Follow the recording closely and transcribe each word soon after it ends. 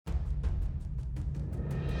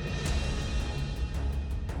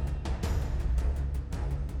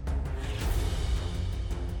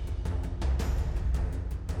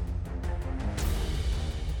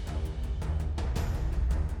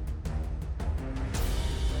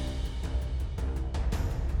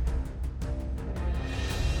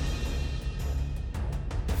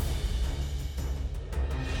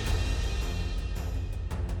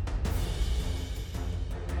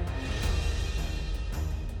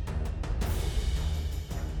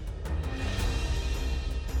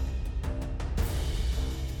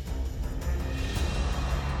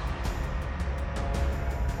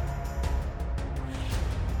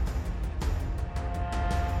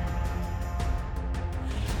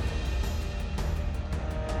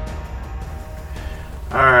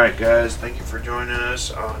Alright, guys, thank you for joining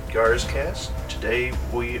us on Garscast. Today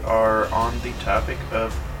we are on the topic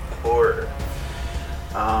of horror.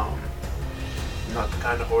 Um, Not the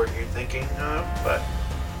kind of horror you're thinking of, but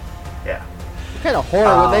yeah. What kind of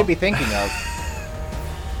horror would they be thinking of?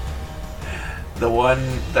 The one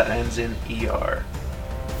that ends in ER.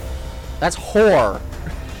 That's horror.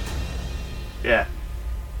 Yeah.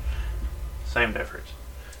 Same difference.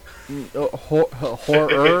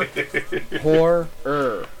 Horror?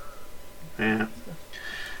 Horror. Yeah.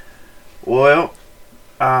 Well,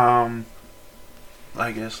 I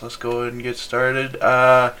guess let's go ahead and get started.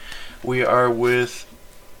 We are with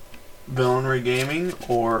Villainry Gaming,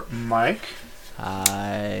 or Mike.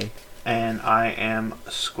 Hi. And I am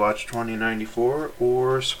Squatch2094,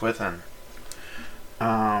 or Swithin.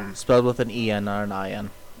 Spelled with an E-N, not an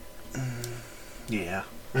I-N. Yeah.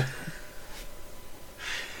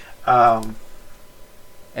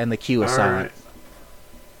 And the Q is silent.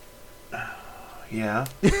 Right. Yeah.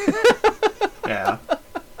 Yeah.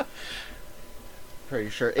 Pretty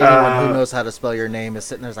sure anyone who knows how to spell your name is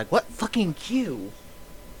sitting there like, what fucking Q?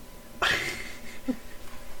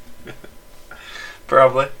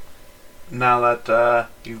 Probably. Now that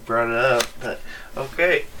you've brought it up. But,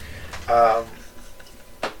 okay.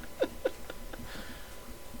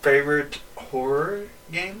 Favorite horror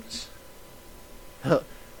games?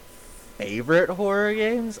 Favorite horror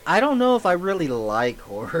games? I don't know if I really like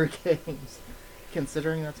horror games,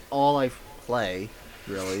 considering that's all I play,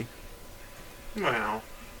 really. Well,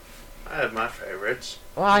 I have my favorites.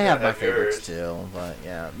 Well, I have my yours. favorites too, but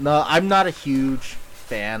yeah. No, I'm not a huge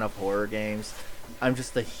fan of horror games. I'm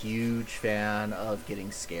just a huge fan of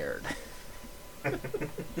getting scared. From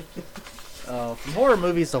horror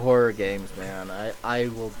movies to horror games, man,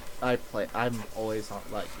 I'm always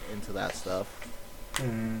like into that stuff.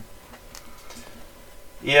 Mm.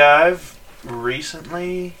 Yeah, I've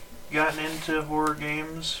recently gotten into horror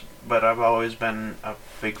games, but I've always been a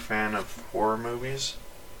big fan of horror movies.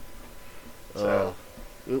 So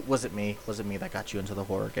Was it me? Was it me that got you into the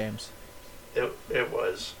horror games? it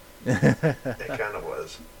was. It kind of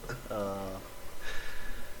was.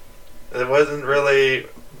 It wasn't really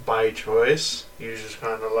by choice. You just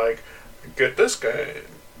kind of like, get this game.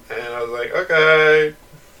 And I was like, okay.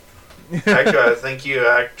 Actually, I think you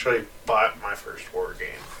actually bought my first horror game.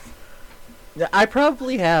 Yeah, I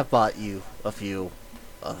probably have bought you a few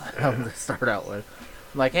to start out with.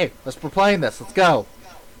 I'm like, hey, we're playing this. Let's go.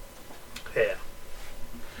 Yeah.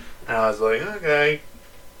 And I was like, okay.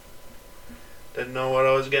 Didn't know what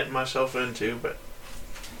I was getting myself into, but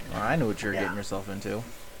Well, I knew what you were getting yourself into.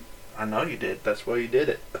 I know you did. That's why you did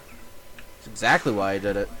it. That's exactly why I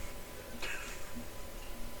did it.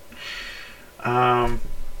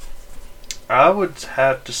 I would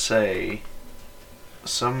have to say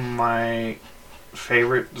some of my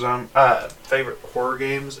favorite favorite horror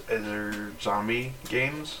games are zombie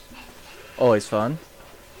games. Always fun.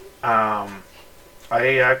 I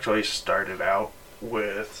actually started out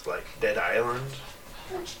with like Dead Island.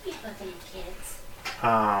 Don't you be looking at kids.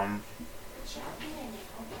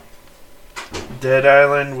 Dead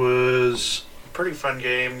Island was a pretty fun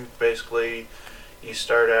game. Basically, you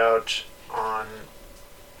start out on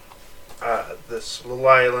this little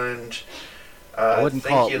island. I wouldn't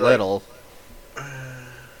call it little.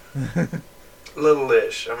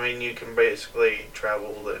 Little-ish. I mean, you can basically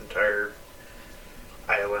travel the entire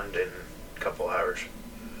island in a couple hours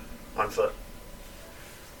on foot.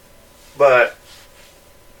 But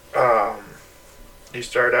you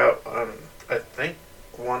start out on, I think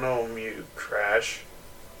one of them you crash,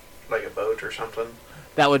 like a boat or something.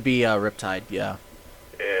 That would be Riptide, yeah.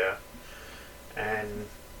 Yeah. And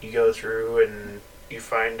you go through and you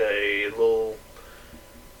find a little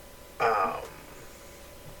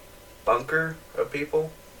bunker of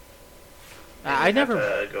people. I never.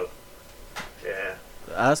 Go. Yeah.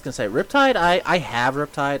 I was gonna say Riptide. I have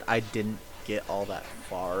Riptide. I didn't get all that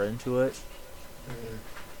far into it. Mm-hmm.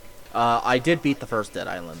 I did beat the first Dead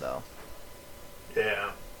Island though.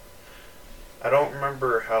 Yeah. I don't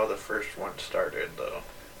remember how the first one started though.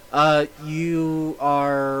 You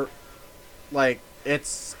are like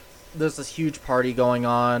there's this huge party going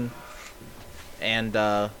on,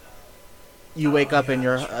 and you wake up in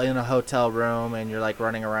a hotel room and you're like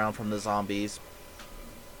running around from the zombies.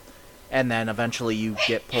 And then eventually you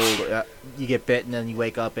get pulled, you get bitten, and you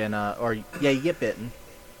wake up in you get bitten,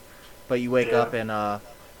 but you wake up in a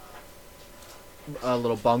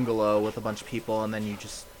little bungalow with a bunch of people, and then you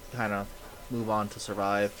just kind of move on to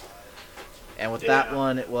survive. And with that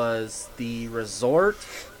one, it was the resort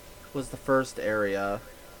was the first area.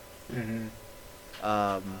 Mm-hmm.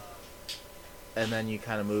 And then you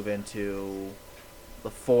kind of move into the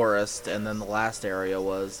forest, and then the last area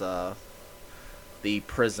was the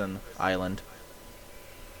prison island.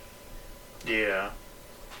 Yeah.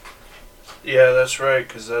 Yeah, that's right,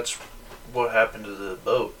 because that's what happened to the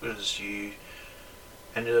boat, is you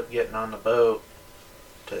ended up getting on the boat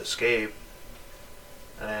to escape,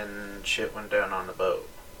 and shit went down on the boat.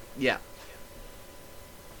 Yeah.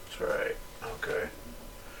 That's right. Okay.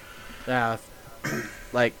 Yeah.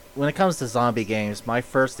 Like, when it comes to zombie games, my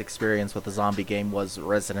first experience with a zombie game was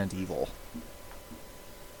Resident Evil.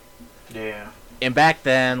 Yeah. And back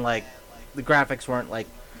then, like, the graphics weren't like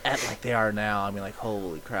they are now. I mean, like,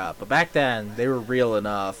 holy crap. But back then, they were real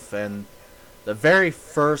enough. And the very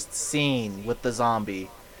first scene with the zombie,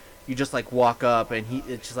 you just like walk up and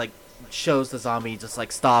it just like shows the zombie, just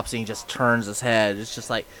like stops and he just turns his head. It's just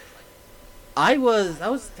like, that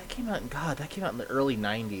came out in the early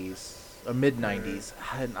 90s. Or mid 90s.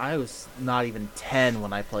 And I was not even 10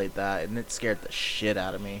 when I played that, and it scared the shit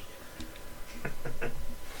out of me.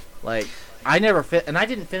 Like, I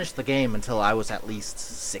didn't finish the game until I was at least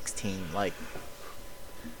 16. Like,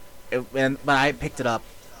 but I picked it up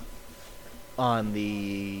on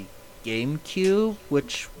the GameCube,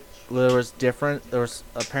 which was different. There was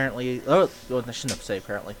apparently, I shouldn't have said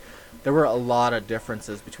apparently. There were a lot of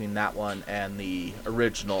differences between that one and the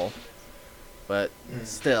original. But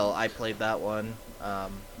still, I played that one.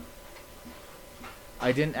 I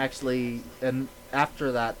didn't actually, and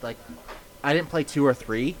after that, like, I didn't play 2 or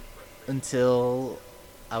 3 until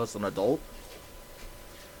I was an adult.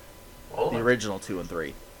 Oh. The original 2 and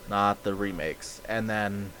 3, not the remakes. And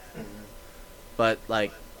then, but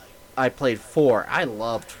like, I played 4. I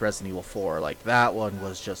loved Resident Evil 4. Like, that one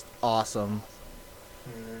was just awesome.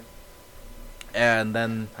 And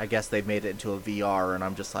then I guess they made it into a VR, and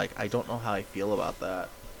I'm just like, I don't know how I feel about that.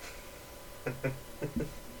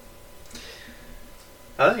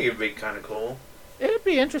 I think it'd be kind of cool. It'd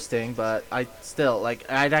be interesting, but I'd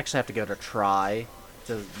actually have to give it a try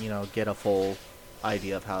to, get a full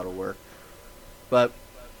idea of how it'll work. But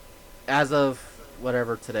as of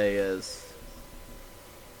whatever today is,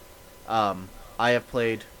 I have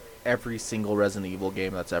played every single Resident Evil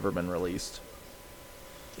game that's ever been released.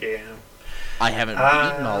 Yeah. I haven't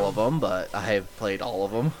beaten all of them, but I have played all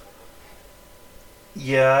of them.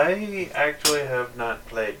 Yeah, I actually have not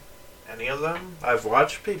played any of them. I've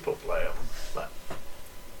watched people play them, but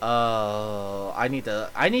I need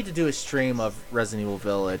to do a stream of Resident Evil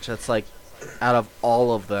Village. That's like, out of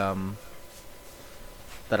all of them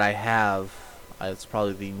that I have, it's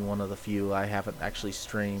probably one of the few I haven't actually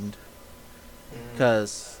streamed.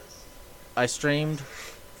 Because I streamed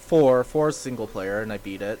 4 single player and I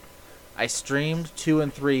beat it. I streamed 2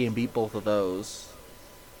 and 3 and beat both of those.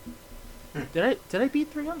 Did I beat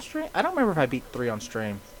 3 on stream? I don't remember if I beat 3 on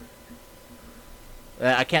stream.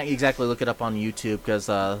 I can't exactly look it up on YouTube because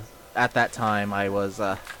at that time I was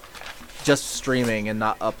just streaming and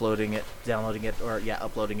not uploading it,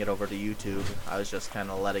 uploading it over to YouTube. I was just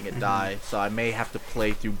kind of letting it die. So I may have to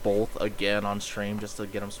play through both again on stream just to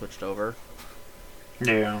get them switched over.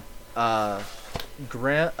 yeah.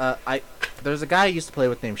 There's a guy I used to play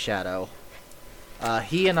with named Shadow.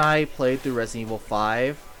 He and I played through Resident Evil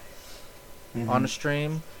 5 on a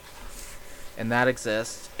stream, and that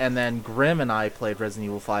exists. And then Grim and I played Resident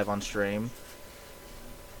Evil 5 on stream,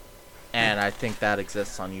 and I think that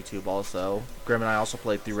exists on YouTube also. Grim and I also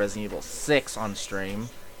played through Resident Evil 6 on stream.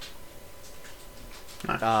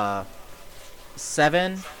 Nice.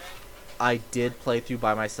 7, I did play through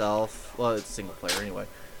by myself. Well, it's single player anyway.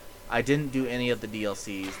 I didn't do any of the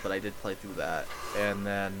DLCs, but I did play through that. And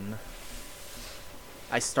then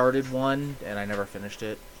I started 1, and I never finished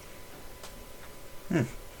it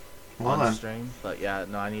on stream. But yeah,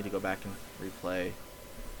 no, I need to go back and replay.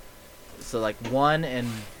 So like 1 and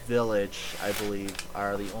Village, I believe,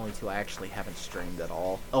 are the only 2 I actually haven't streamed at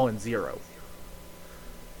all. Oh, and 0.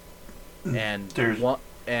 And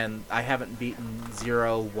and I haven't beaten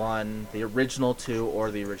 0, 1, the original 2,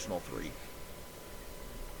 or the original 3.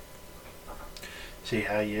 See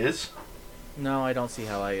how he is? No, I don't see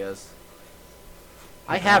how I is.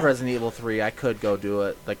 I have Resident Evil 3. I could go do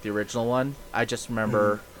it, like the original one. I just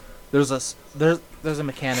remember there's a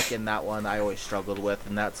mechanic in that one I always struggled with,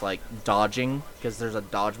 and that's like dodging, because there's a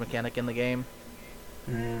dodge mechanic in the game.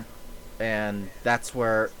 And that's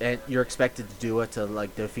where you're expected to do it to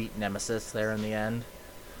like defeat Nemesis there in the end.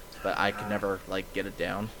 But I could never like get it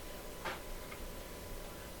down.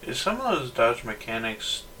 Some of those dodge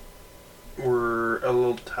mechanics were a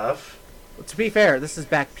little tough. To be fair, this is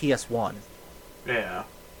back PS1. Yeah.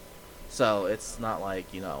 So it's not like,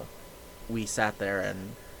 we sat there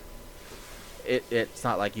and it's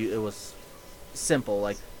not like it was simple,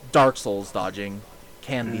 like Dark Souls dodging.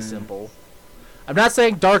 can be simple. I'm not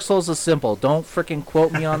saying Dark Souls is simple. Don't freaking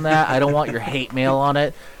quote me on that. I don't want your hate mail on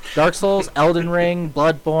it. Dark Souls, Elden Ring,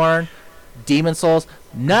 Bloodborne, Demon Souls,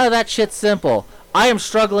 none of that shit's simple. I am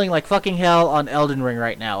struggling like fucking hell on Elden Ring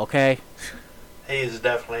right now, okay? He's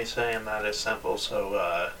definitely saying that is simple, so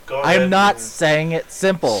go I ahead am not and saying it's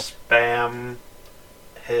simple. spam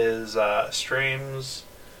his streams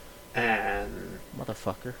and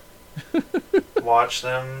Motherfucker. watch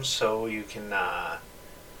them so you can I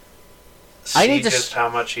see need to just how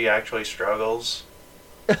much he actually struggles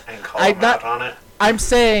and call I'm him not- out on it. I'm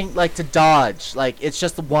saying, like, to dodge. Like, it's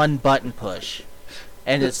just one button push.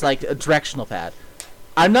 And it's like a directional pad.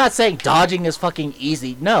 I'm not saying dodging is fucking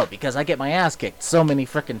easy. No, because I get my ass kicked so many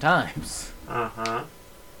frickin' times. Uh-huh.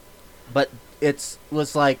 But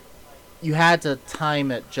was like, you had to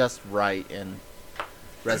time it just right in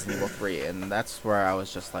Resident Evil 3. And that's where I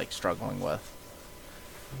was just, like, struggling with.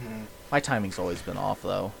 Mhm. My timing's always been off,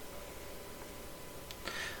 though.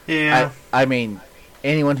 Yeah. I mean,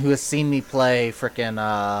 anyone who has seen me play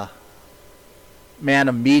frickin' Man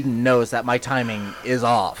of Medan knows that my timing is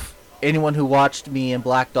off. Anyone who watched me and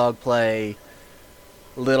Black Dog play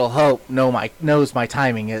Little Hope knows my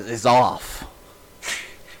timing is off.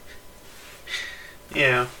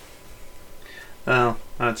 Yeah. Well,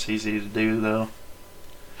 that's easy to do, though.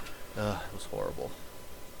 Ugh, it was horrible.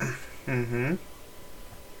 Mm-hmm.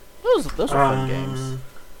 Those are fun games.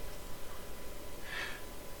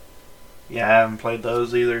 Yeah, I haven't played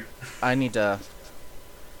those either. I need to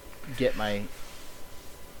get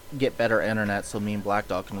better internet so me and Black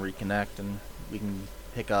Dog can reconnect and we can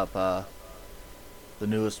pick up the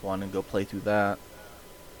newest one and go play through that.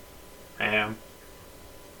 Yeah.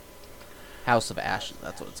 House of Ashes,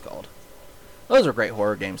 that's what it's called. Those are great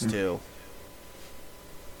horror games too.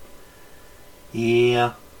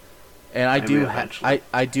 Yeah. And I Maybe do eventually.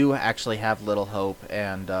 I do actually have Little Hope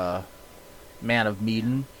and Man of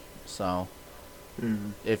Medan. So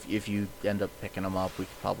Mm. if you end up picking them up, we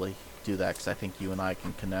could probably do that because I think you and I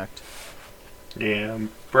can connect. Yeah,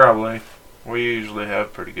 probably. We usually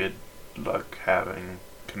have pretty good luck having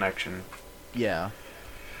connection. Yeah.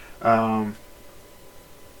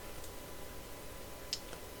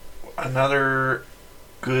 Another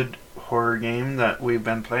good horror game that we've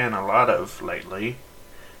been playing a lot of lately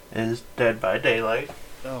is Dead by Daylight.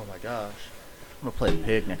 Oh my gosh. I'm gonna play the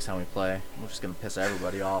pig next time we play. I'm just gonna piss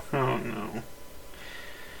everybody off. Oh no.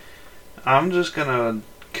 I'm just gonna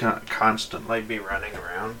constantly be running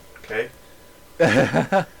around, okay?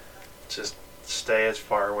 Just stay as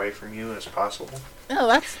far away from you as possible. No,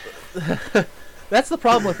 that's that's the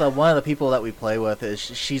problem with one of the people that we play with is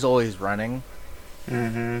she's always running,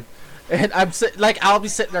 Mm-hmm. and I'll be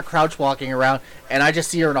sitting there crouch walking around, and I just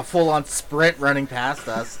see her in a full on sprint running past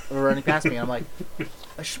me. I'm like,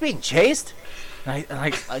 is she being chased? And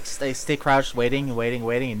I stay crouched, waiting,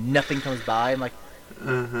 and nothing comes by. I'm like,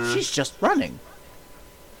 Uh-huh. she's just running.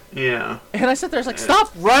 Yeah. And I sit there, it's like,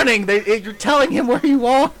 stop running! You're telling him where you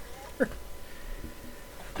are.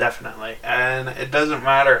 Definitely. And it doesn't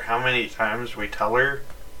matter how many times we tell her,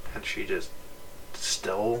 and she just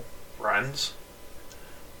still runs.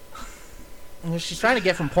 She's trying to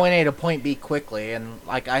get from point A to point B quickly, and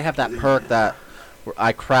like I have that perk that where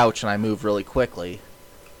I crouch and I move really quickly.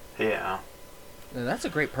 Yeah. And that's a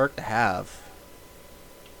great perk to have.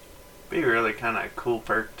 Be really kind of cool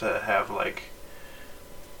perk to have, like,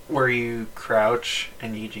 where you crouch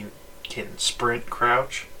and you can sprint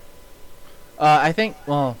crouch. I think,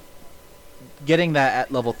 well, getting that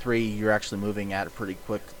at level 3, you're actually moving at a pretty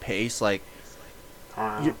quick pace. Like,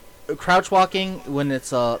 crouch walking when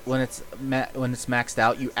it's maxed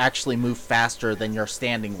out, you actually move faster than your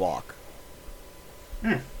standing walk.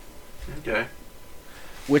 Okay.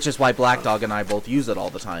 Which is why Black Dog and I both use it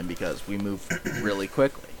all the time because we move really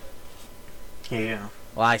quickly. Yeah.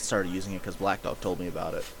 Well, I started using it because Black Dog told me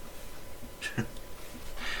about it.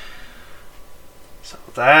 So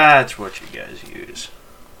that's what you guys use.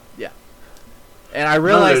 And I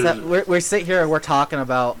realized there's- that we sit here and we're talking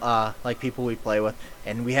about like people we play with,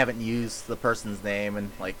 and we haven't used the person's name,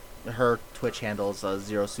 and like her Twitch handle is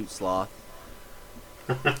Zero Suit Sloth,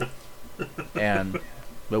 but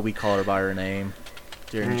we call her by her name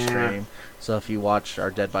during the Yeah. stream. So if you watch our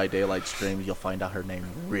Dead by Daylight stream, you'll find out her name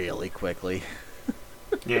really quickly.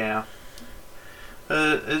 Yeah.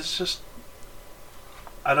 It's just,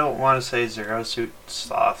 I don't want to say Zero Suit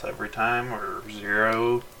Sloth every time, or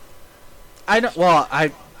Zero. I know. Well,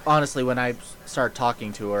 I honestly, when I started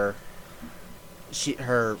talking to her,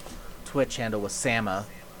 her Twitch handle was Sama,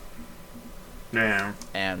 Yeah.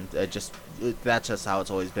 and that's just how it's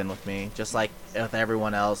always been with me. Just like with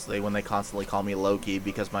everyone else, when they constantly call me Loki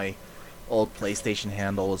because my old PlayStation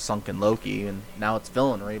handle was sunk in Loki, and now it's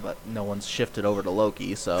villainry, but no one's shifted over to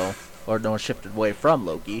Loki, or no one's shifted away from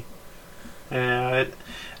Loki. Yeah,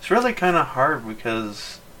 it's really kind of hard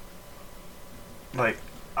because, like,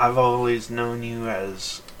 I've always known you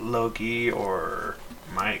as Loki or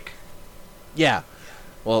Mike. Yeah.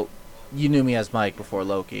 Well, you knew me as Mike before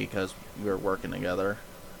Loki because we were working together,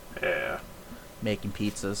 Yeah. making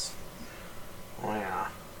pizzas, Oh, yeah.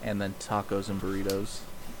 and then tacos and burritos.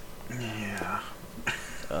 Yeah.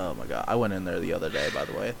 Oh my god. I went in there the other day, by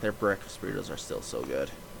the way. Their breakfast burritos are still so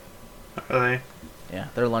good. Really? Yeah,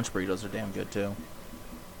 their lunch burritos are damn good too.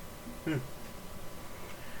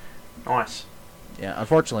 Nice. Yeah,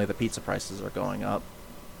 unfortunately the pizza prices are going up.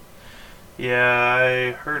 Yeah,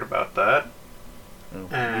 I heard about that. Oh,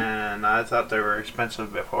 And I thought they were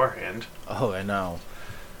expensive beforehand. oh, I know.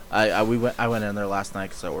 I went in there last night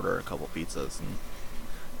because I ordered a couple pizzas and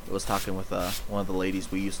was talking with one of the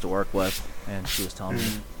ladies we used to work with, and she was telling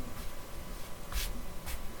me.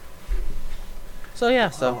 So yeah,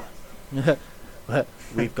 so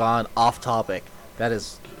we've gone off topic. That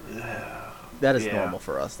is Yeah. normal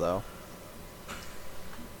for us though.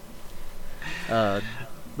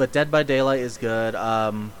 But Dead by Daylight is good.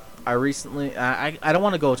 I recently, I don't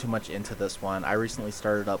want to go too much into this one. I recently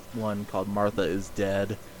started up one called Martha is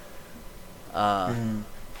Dead.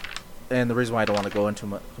 And the reason why I don't want to go into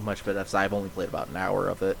too much of it is I've only played about an hour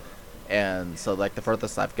of it. And so, like, the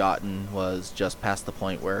furthest I've gotten was just past the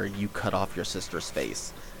point where you cut off your sister's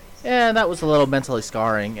face. And that was a little mentally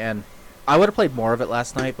scarring. And I would have played more of it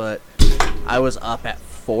last night, but I was up at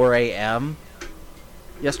 4 a.m.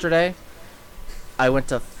 yesterday. I went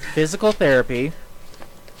to physical therapy.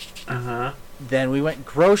 Uh-huh. Then we went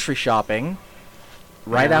grocery shopping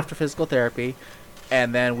right Yeah. after physical therapy.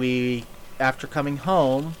 And then after coming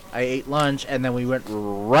home, I ate lunch, and then we went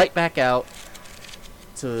right back out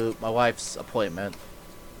to my wife's appointment.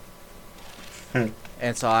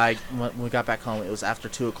 And so when we got back home, it was after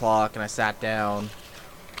 2 o'clock, and I sat down,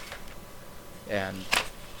 and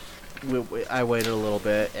I waited a little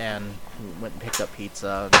bit, and went and picked up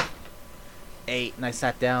pizza, and ate, and I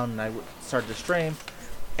sat down, and I started to stream.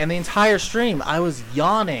 And the entire stream, I was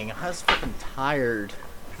yawning. I was fucking tired.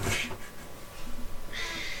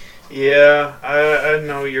 Yeah, I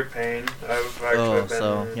know your pain. I've actually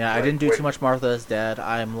been, I like, didn't do wait- too much Martha is Dead.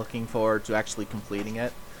 I'm looking forward to actually completing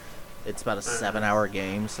it. It's about a 7-hour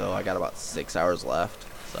game, so I got about 6 hours left.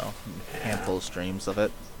 So, a handful of streams of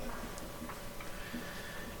it.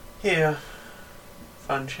 Yeah.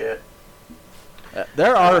 Fun shit.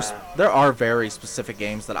 There are very specific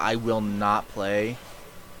games that I will not play,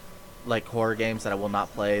 like horror games that I will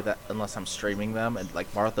not play that unless I'm streaming them, and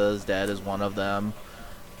like Martha is Dead is one of them.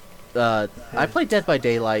 I play Dead by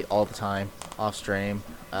Daylight all the time off stream,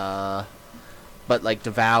 but like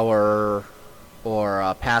Devour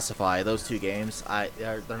or Pacify, those two games,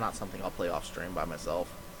 they're not something I'll play off stream by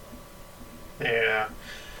myself. Yeah.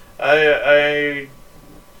 I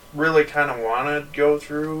really kind of want to go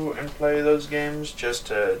through and play those games just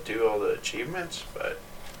to do all the achievements, but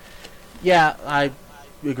Yeah, I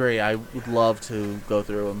agree. I would love to go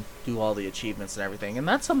through and do all the achievements and everything, and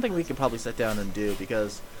that's something we could probably sit down and do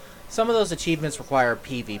because some of those achievements require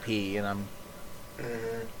PvP, and I'm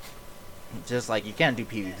just like, you can't do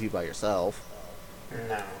PvP by yourself.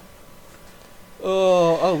 no.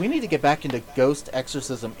 Oh, we need to get back into Ghost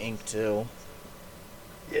Exorcism Inc. too.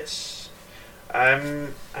 Yes.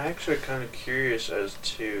 I'm actually kind of curious as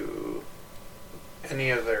to any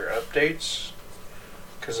of their updates.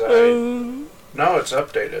 Because know it's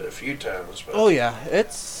updated a few times. But Oh yeah,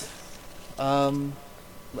 it's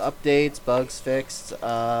updates, bugs fixed.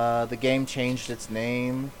 The game changed its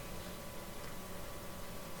name.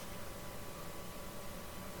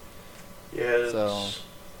 yeah, it's, So-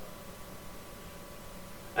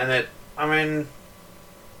 and I mean,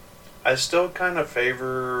 I still kind of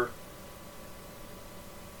favor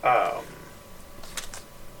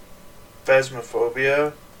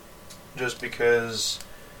Phasmophobia just because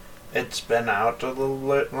it's been out a little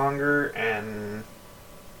bit longer and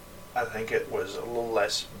I think it was a little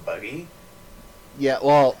less buggy. Yeah,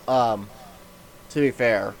 well, to be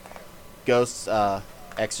fair, Ghost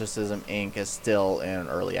Exorcism Inc. is still in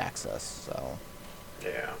early access, so,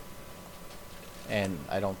 Yeah. and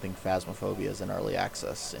I don't think Phasmophobia is in early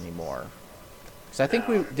access anymore. Because I think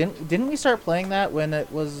we No. didn't we start playing that when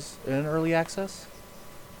it was in early access?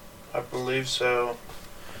 I believe so.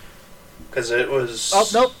 Because it was... Oh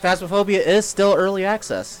nope, Phasmophobia is still early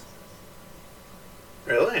access.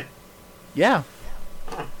 Really? Yeah.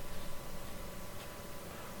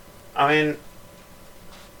 I mean,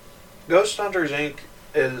 Ghost Hunters Inc.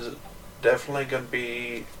 is definitely going to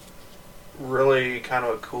be really kind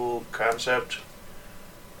of a cool concept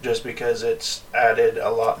just because it's added a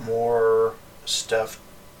lot more stuff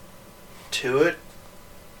to it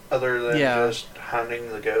other than just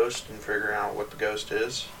hunting the ghost and figuring out what the ghost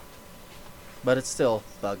is. But it's still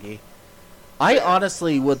buggy. I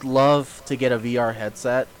honestly would love to get a VR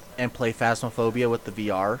headset and play Phasmophobia with the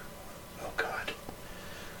VR. Oh, God.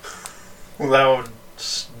 Well, that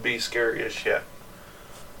would be scary as shit.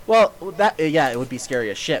 Well, it would be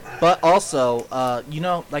scary as shit. But also,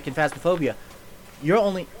 like in Phasmophobia,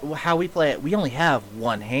 how we play it, we only have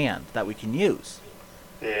one hand that we can use.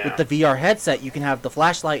 Yeah. With the VR headset, you can have the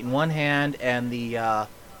flashlight in one hand and the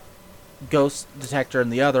ghost detector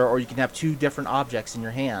in the other, or you can have two different objects in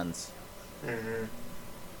your hands. Mm-hmm.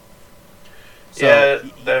 So, yeah,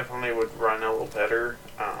 it definitely would run a little better.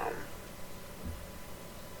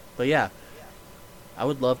 But yeah, I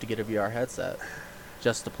would love to get a VR headset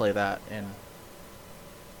just to play that. And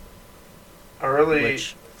I really...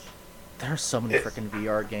 Which, there are so many freaking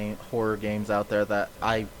VR horror games out there that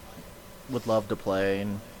I would love to play,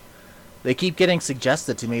 and they keep getting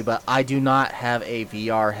suggested to me, but I do not have a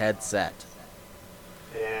VR headset.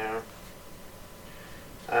 Yeah.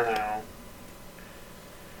 I know.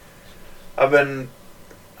 I've been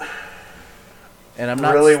and I'm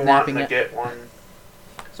not really snapping wanting to get one.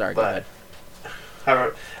 Sorry, go ahead.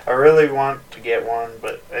 I really want to get one,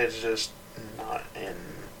 but it's just not in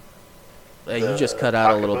You just cut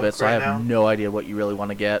out a little bit, so I have now. no idea what you really want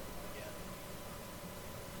to get.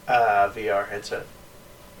 VR headset.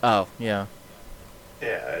 Oh, yeah.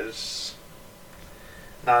 Yeah, it's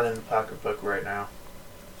not in the pocketbook right now.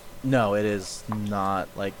 No, it is not.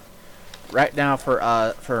 Like, right now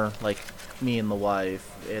for like me and the wife,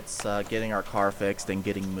 it's getting our car fixed and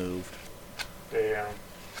getting moved. Yeah.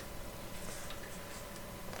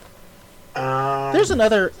 There's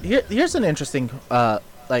another here's an interesting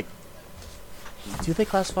like, do they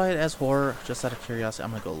classify it as horror? Just out of curiosity, I'm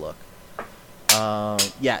gonna go look.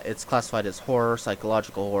 Yeah, it's classified as horror,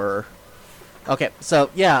 psychological horror. Okay, so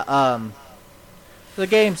yeah, the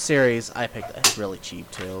game series I picked, it's really cheap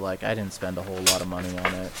too. Like, I didn't spend a whole lot of money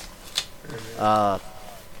on it.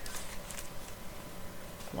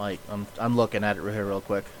 Like, I'm looking at it here real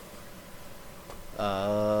quick.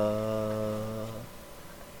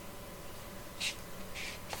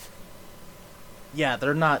 Yeah,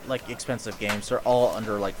 they're not like expensive games. They're all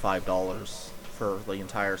under like $5 for the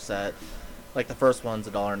entire set. Like, the first one's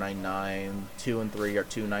 $1.99, 2 and 3 are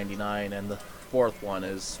 $2.99, and the fourth one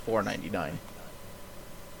is $4.99.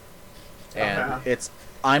 And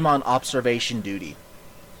I'm on observation duty.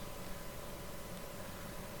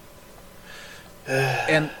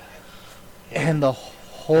 And the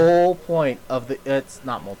whole point of it's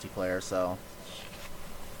not multiplayer, so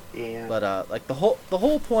yeah. But like the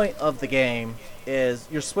whole point of the game is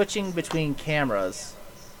you're switching between cameras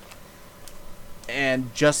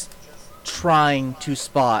and just trying to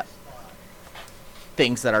spot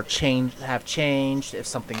things that have changed, if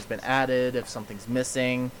something's been added, if something's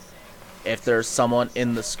missing, if there's someone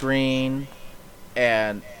in the screen,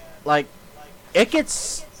 and like, it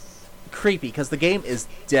gets creepy because the game is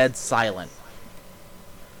dead silent.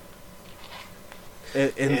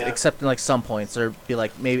 Except in like some points, there'd be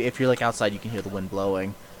like, maybe if you're like outside you can hear the wind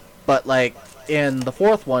blowing, but like in the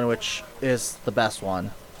fourth one, which is the best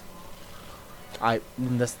one,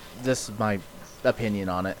 this is my opinion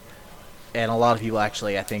on it, and a lot of people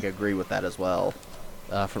actually I think agree with that as well,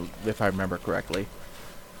 if I remember correctly.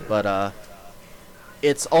 But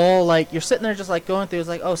it's all like you're sitting there just like going through. It's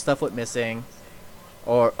like, oh, stuff went missing,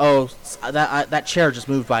 or oh, that chair just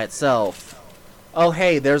moved by itself. Oh,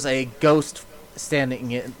 hey, there's a ghost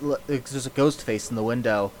there's a ghost face in the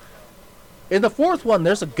window. In the fourth one,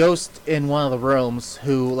 there's a ghost in one of the rooms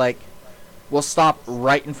who like will stop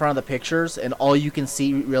right in front of the pictures, and all you can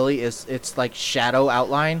see really is its like shadow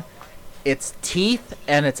outline, its teeth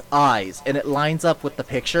and its eyes, and it lines up with the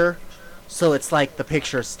picture, so it's like the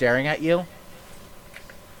picture is staring at you.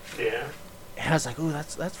 Yeah. And I was like, ooh,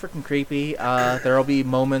 that's freaking creepy. There'll be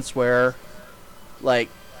moments where, like,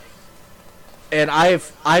 and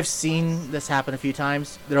I've seen this happen a few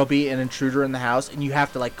times. There'll be an intruder in the house, and you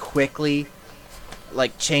have to like quickly,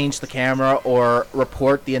 like, change the camera or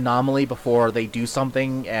report the anomaly before they do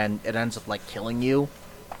something, and it ends up like killing you.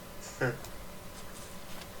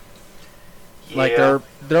 Yeah. Like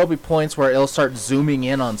there'll be points where it'll start zooming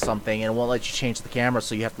in on something and it won't let you change the camera,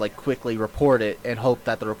 so you have to like quickly report it and hope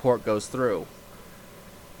that the report goes through.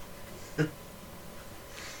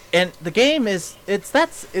 And the game it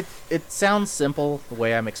sounds simple the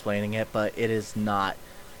way I'm explaining it, but it is not,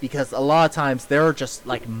 because a lot of times there are just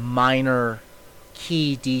like minor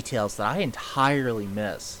key details that I entirely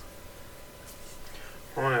miss.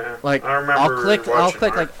 Oh, yeah. Like, I remember I'll click, art.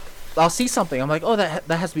 like, I'll see something. I'm like, oh, that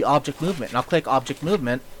has to be object movement. And I'll click object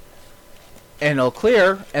movement, and it'll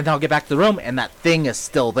clear, and then I'll get back to the room, and that thing is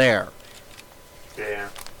still there. Yeah.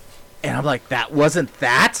 And I'm like, that wasn't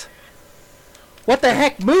that? What the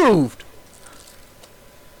heck moved?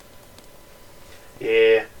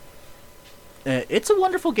 Yeah. It's a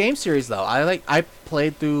wonderful game series, though. I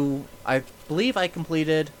played through. I believe I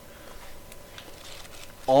completed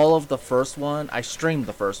all of the first one. I streamed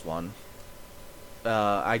the first one.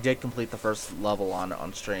 I did complete the first level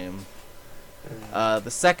on stream. The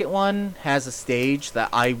second one has a stage that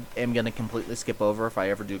I am gonna completely skip over if I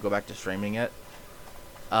ever do go back to streaming it.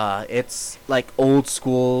 It's like old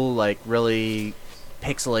school, like really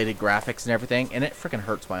pixelated graphics and everything, and it freaking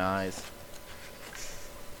hurts my eyes.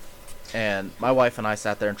 And my wife and I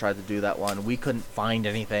sat there and tried to do that one. We couldn't find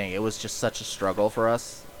anything. It was just such a struggle for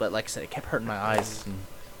us. But like I said, it kept hurting my eyes. And,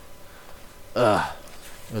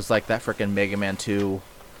 it was like that freaking Mega Man 2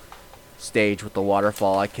 stage with the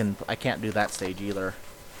waterfall. I can't do that stage either.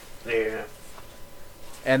 Yeah.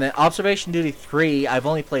 And then Observation Duty 3, I've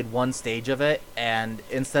only played one stage of it, and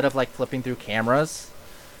instead of like flipping through cameras,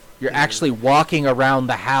 you're actually walking around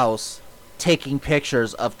the house taking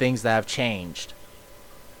pictures of things that have changed.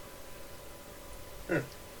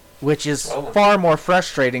 Which is far more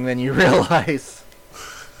frustrating than you realize.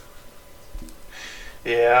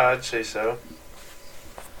 Yeah, I'd say so.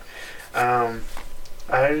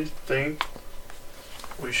 I think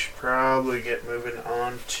we should probably get moving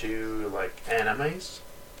on to, like, animes.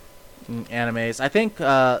 Animes. I think,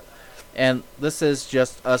 and this is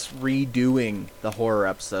just us redoing the horror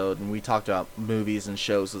episode, and we talked about movies and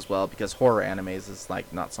shows as well, because horror animes is,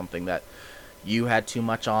 like, not something that you had too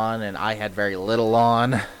much on, and I had very little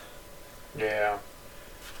on. Yeah.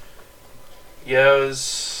 Yeah,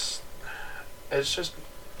 it's just,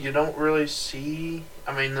 you don't really see,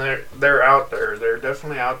 I mean, they're out there, they're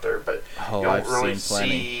definitely out there, but Oh, you don't I've really seen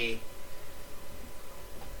plenty. see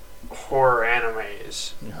horror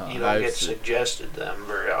animes. No, You don't I've get se- suggested them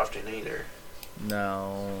very often either.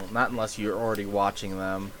 No, not unless you're already watching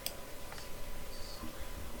them.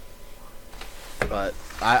 But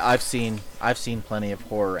I've seen plenty of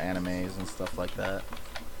horror animes and stuff like that.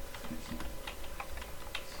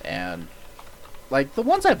 And like the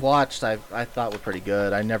ones I've watched, I thought were pretty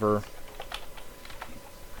good. I never.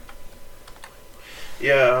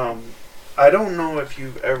 Yeah, I don't know if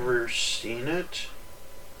you've ever seen it.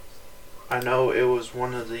 I know it was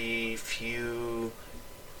one of the few,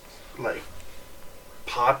 like,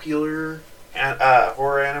 popular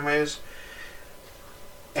horror animes,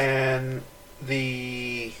 and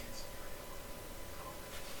the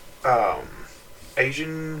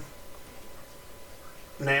Asian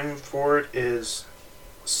name for it is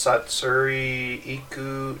Satsuri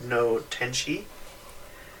Iku no Tenshi,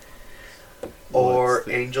 or What's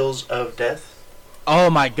the- Angels of Death. Oh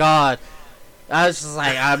my god! I was just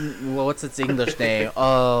like, well, what's its English name?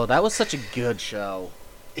 Oh, that was such a good show.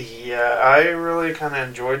 Yeah, I really kind of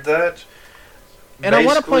enjoyed that. And I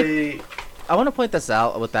wanna point- Basically, I want to point this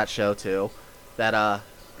out with that show too, that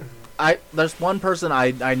there's one person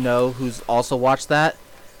I know who's also watched that,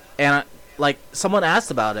 and like someone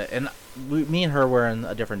asked about it, and me and her were in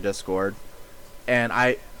a different Discord, and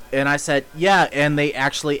I said yeah, and they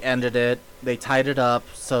actually ended it. They tied it up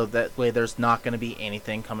so that way there's not going to be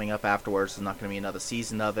anything coming up afterwards. There's not going to be another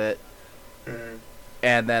season of it. mm,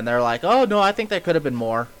 And then they're like, oh no, I think there could have been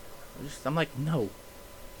more. I'm like, no.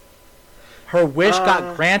 Her wish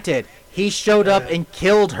got granted. He showed up yeah. and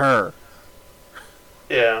killed her.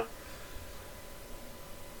 yeah.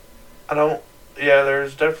 Yeah,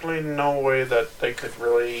 there's definitely no way that they could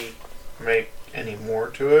really make any more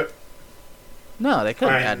to it. No, they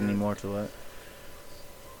couldn't Right. add any more to it.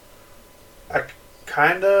 I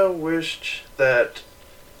kind of wished that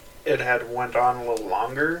it had went on a little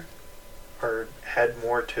longer, or had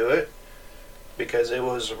more to it, because it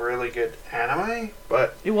was a really good anime,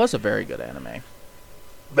 but It was a very good anime.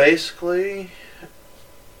 basically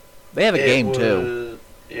They have a it game too.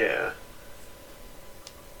 Yeah.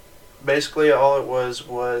 Basically, all it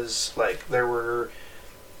was like there were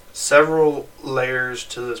several layers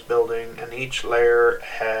to this building, and each layer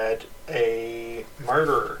had a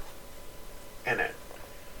murderer in it.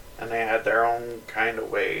 And they had their own kind of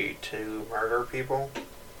way to murder people.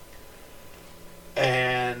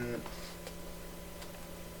 And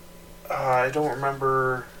I don't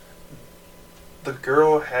remember. The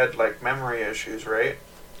girl had like memory issues, right?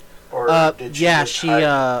 Or did she Yeah, just she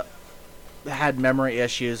hide? had memory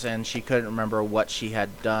issues and she couldn't remember what she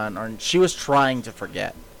had done, or she was trying to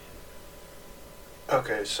forget.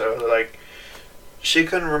 Okay, so like she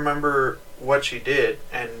couldn't remember what she did,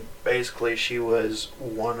 and basically she was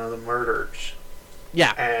one of the murderers.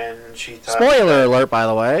 Yeah. And she thought... Spoiler alert, by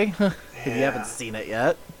the way, if you Yeah. haven't seen it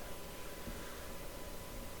yet.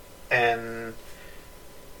 And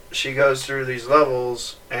she goes through these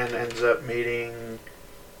levels and ends up meeting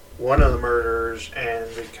one of the murderers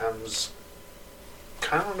and becomes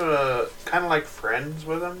kind of like friends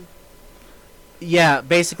with him. Yeah,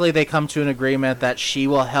 basically they come to an agreement that she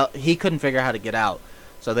will help. He couldn't figure out how to get out,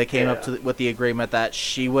 so they came up with the agreement that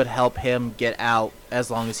she would help him get out as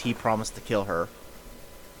long as he promised to kill her.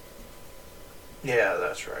 Yeah,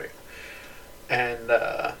 that's right. And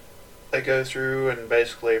they go through and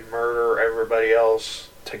basically murder everybody else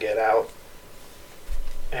to get out.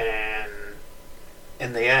 And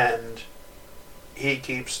in the end, he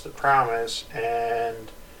keeps the promise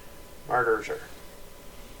and murders her.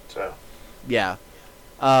 So. Yeah.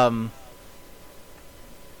 I'm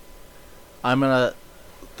gonna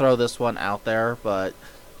throw this one out there,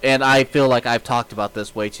 and I feel like I've talked about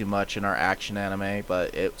this way too much in our action anime,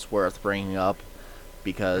 but it's worth bringing up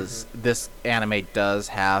because this anime does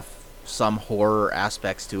have some horror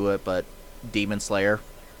aspects to it, but Demon Slayer.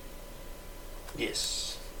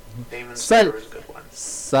 Yes. Demon Slayer was a good one.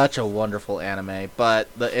 Such a wonderful anime, but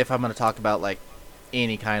if I'm gonna talk about like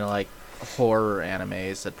any kind of like horror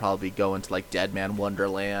animes, that'd probably go into like Dead Man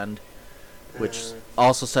Wonderland, which is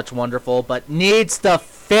also such wonderful, but needs to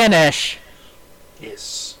finish.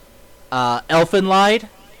 Yes. Elfen Lied,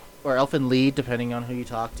 or Elfen Lied, depending on who you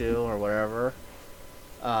talk to or whatever.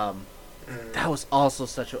 That was also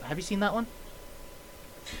such a... Have you seen that one?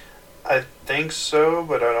 I think so,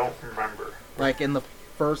 but I don't remember. Like in the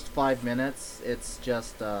first 5 minutes, it's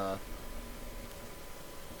just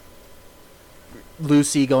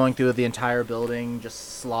Lucy going through the entire building,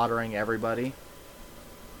 just slaughtering everybody.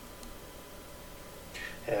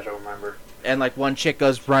 Yeah, I don't remember. And like one chick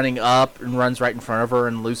goes running up and runs right in front of her,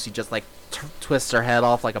 and Lucy just like twists her head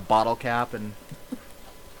off like a bottle cap, and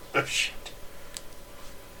Oh shit.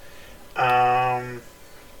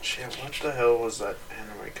 Shit, what the hell was that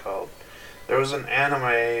anime called? There was an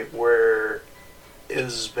anime where it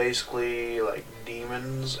was basically like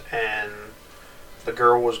demons, and the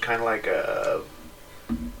girl was kind of like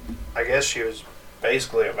I guess she was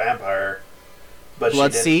basically a vampire. But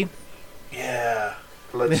Blood-Sea? Yeah,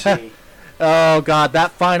 Blood-Sea. Oh god,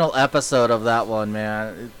 that final episode of that one,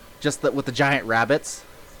 man. Just with the giant rabbits.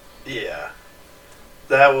 Yeah.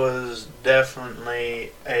 That was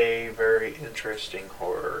definitely a very interesting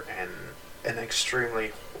horror and an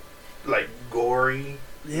extremely, like, gory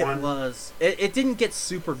one. It was. It didn't get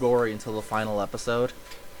super gory until the final episode.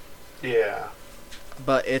 Yeah.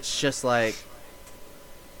 But it's just like...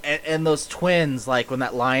 And those twins, like, when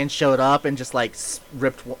that lion showed up and just, like,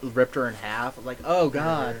 ripped her in half. I'm like, oh,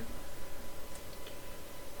 God.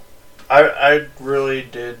 I really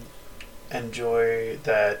did enjoy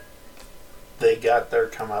that they got their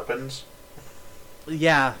comeuppance.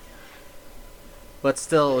 Yeah. But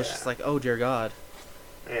still, it was just like, oh, dear God.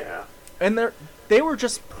 Yeah. And they were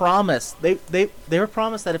just promised. They were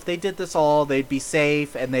promised that if they did this all, they'd be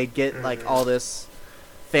safe and they'd get, like, all this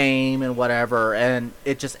fame and whatever, and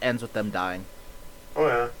it just ends with them dying. Oh,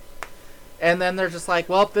 yeah. And then they're just like,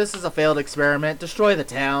 well, this is a failed experiment. Destroy the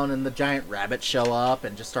town, and the giant rabbits show up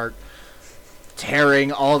and just start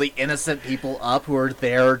tearing all the innocent people up who are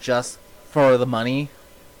there just for the money.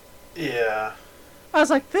 Yeah. I was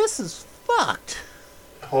like, this is fucked.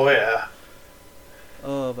 Oh, yeah.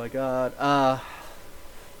 Oh, my God.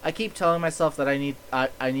 I keep telling myself that I need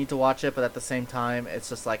to watch it, but at the same time, it's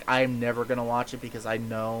just like, I'm never going to watch it because I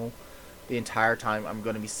know the entire time I'm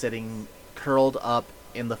going to be sitting curled up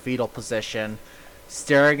in the fetal position,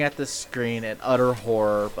 staring at the screen in utter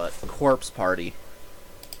horror, but Corpse Party.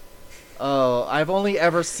 Oh, I've only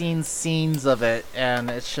ever seen scenes of it, and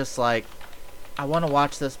it's just like, I want to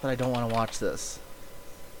watch this, but I don't want to watch this.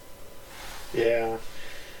 Yeah.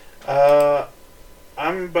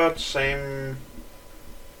 I'm about the same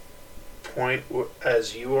point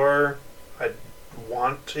as you are. I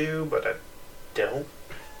want to, but I don't.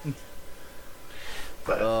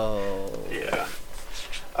 But, yeah.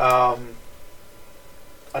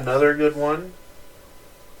 Another good one,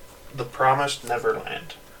 The Promised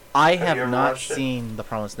Neverland. I Have you have ever not watched it? seen The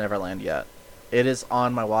Promised Neverland yet. It is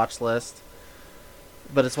on my watch list,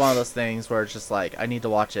 but it's one of those things where it's just like, I need to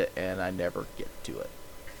watch it, and I never get to it.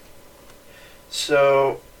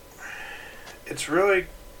 So, it's really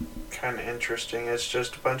kind of interesting. It's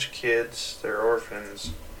just a bunch of kids. They're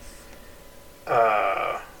orphans.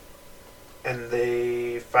 And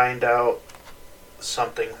they find out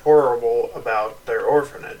something horrible about their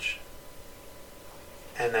orphanage.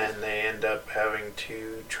 and then they end up having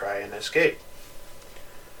to try and escape.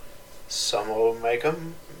 Some of them make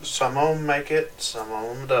them, some of them make it, some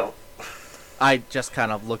of them don't. I just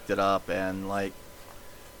kind of looked it up and like,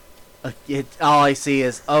 all I see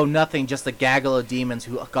is nothing, just a gaggle of demons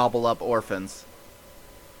who gobble up orphans.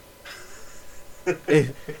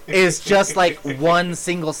 It is just like one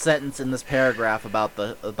single sentence in this paragraph about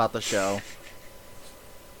the show.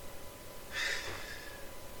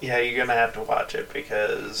 Yeah, you're gonna have to watch it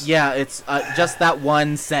because... Yeah, it's just that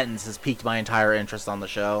one sentence has piqued my entire interest on the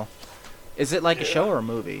show. Is it like a show or a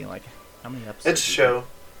movie? Like, how many episodes? It's a show.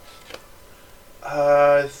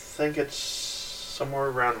 I think it's somewhere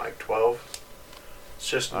around like 12. It's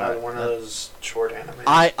just another one of those short animes.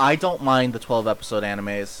 I don't mind the 12-episode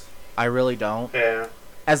animes. I really don't. Yeah.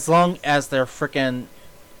 As long as they're frickin'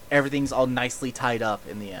 everything's all nicely tied up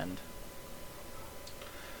in the end.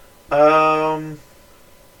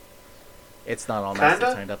 It's not all nicely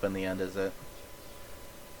tied up in the end, is it?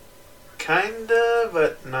 Kinda,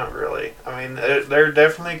 but not really. I mean, there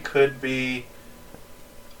definitely could be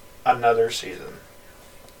another season.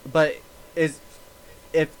 But if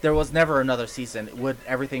there was never another season, would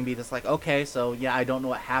everything be just like, okay, so yeah, I don't know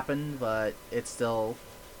what happened, but it's still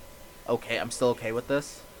okay. I'm still okay with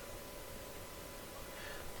this.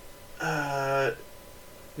 Yeah.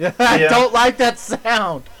 I don't like that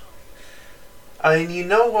sound. I mean, you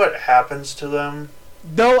know what happens to them?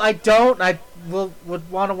 No, I don't. I would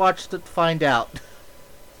want to watch to find out.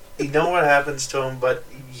 You know what happens to them, but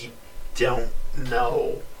you don't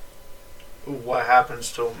know what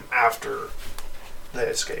happens to them after they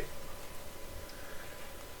escape.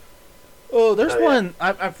 Oh, there's yeah. one.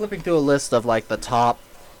 I'm flipping through a list of like the top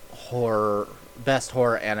best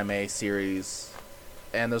horror anime series.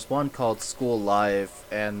 And there's one called School Live,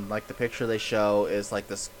 and like the picture they show is like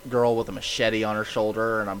this girl with a machete on her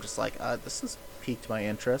shoulder, and I'm just like, this has piqued my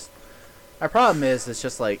interest. My problem is, it's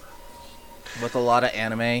just like with a lot of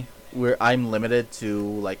anime, I'm limited to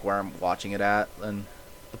like where I'm watching it at, and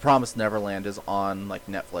The Promised Neverland is on like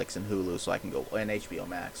Netflix and Hulu, so I can go, and HBO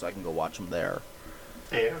Max, so I can go watch them there.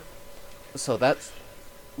 Yeah. So that's,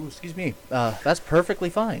 excuse me, that's perfectly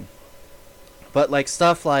fine. But like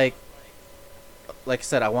stuff like I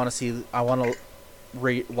said, I want to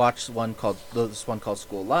watch this one called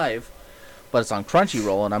School Live, but it's on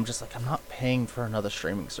Crunchyroll, and I'm just like, I'm not paying for another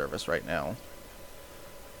streaming service right now.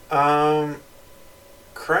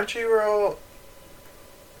 Crunchyroll,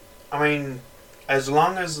 I mean, as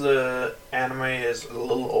long as the anime is a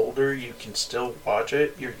little older, you can still watch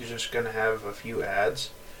it. You're just gonna have a few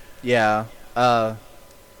ads. Yeah. I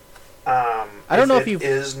don't know if it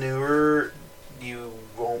is newer, you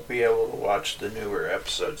won't be able to watch the newer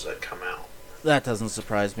episodes that come out. That doesn't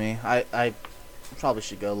surprise me. I probably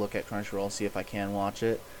should go look at Crunchyroll and see if I can watch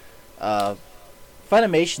it.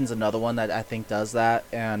 Funimation's another one that I think does that,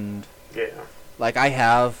 and yeah, like I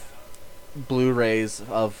have Blu-rays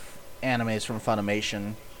of animes from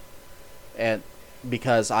Funimation, and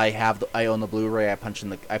because I own the Blu-ray, I punched in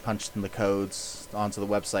the codes onto the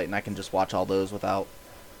website, and I can just watch all those without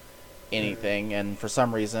anything. And for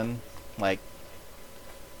some reason, like,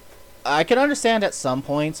 I can understand at some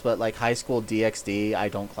points, but like High School DxD, I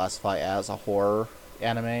don't classify as a horror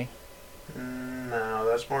anime. No,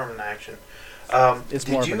 that's more of an action. It's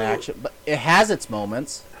more of an action, but it has its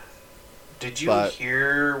moments. Did you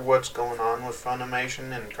hear what's going on with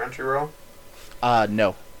Funimation and Crunchyroll?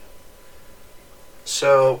 No.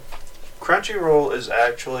 So, Crunchyroll is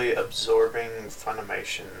actually absorbing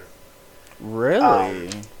Funimation. Really?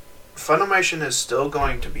 Funimation is still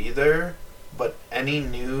going to be there, but any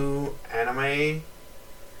new anime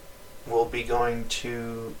will be going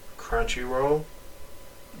to Crunchyroll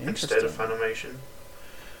instead of Funimation.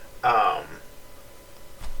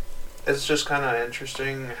 It's just kind of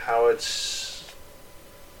interesting how it's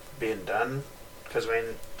being done, because I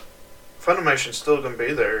mean, Funimation's still going to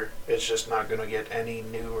be there. It's just not going to get any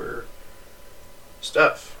newer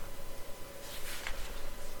stuff.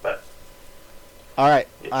 But all right,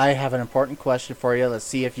 I have an important question for you. Let's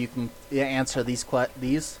see if you can answer these.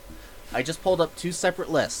 I just pulled up two separate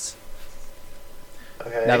lists.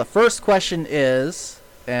 Okay. Now the first question is,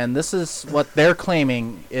 and this is what they're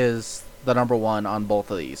claiming is the number one on both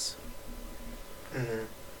of these. Mm-hmm.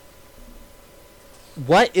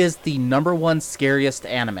 What is the number one scariest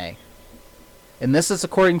anime? And this is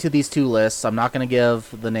according to these two lists. I'm not going to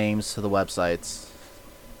give the names to the websites.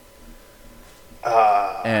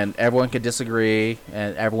 And everyone could disagree,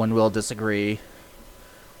 and everyone will disagree.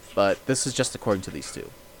 But this is just according to these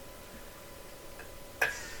two.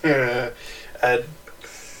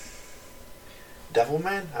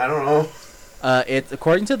 Devilman? I don't know. It's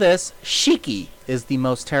according to this, Shiki is the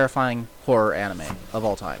most terrifying horror anime of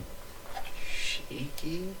all time.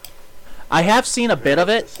 Cheeky? I have seen a bit of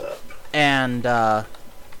it, This up. and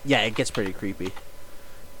yeah, it gets pretty creepy.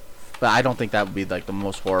 But I don't think that would be like the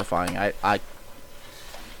most horrifying. I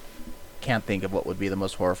can't think of what would be the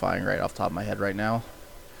most horrifying right off the top of my head right now.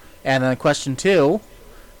 And then question 2,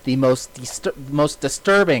 the most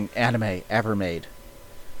disturbing anime ever made.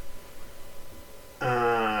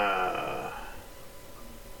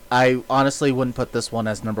 I honestly wouldn't put this one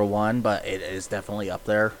as number 1, but it is definitely up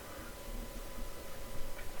there.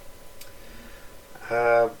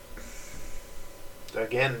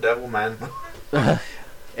 Again, Devilman.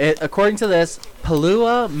 According to this,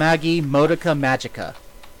 Palua Magi Modica Magica.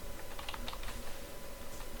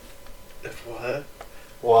 What?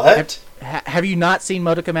 What? Have you not seen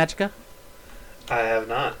Modica Magica? I have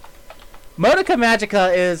not. Modica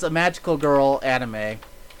Magica is a magical girl anime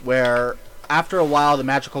where after a while the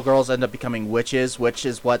magical girls end up becoming witches, which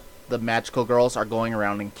is what the magical girls are going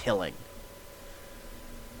around and killing.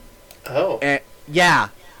 Oh. And, yeah.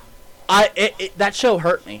 That show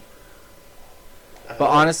hurt me. But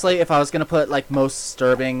honestly, if I was going to put like most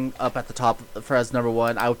disturbing up at the top for as number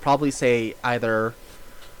 1, I would probably say either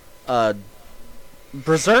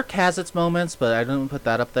Berserk has its moments, but I don't put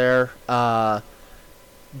that up there.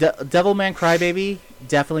 Devilman Crybaby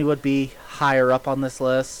definitely would be higher up on this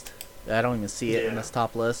list. I don't even see it in this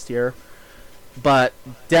top list here. But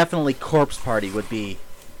definitely Corpse Party would be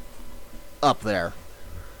up there.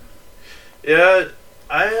 Yeah,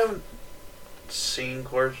 I haven't seen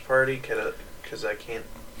Corpse Party because I can't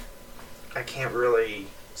really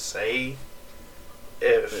say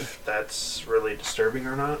if that's really disturbing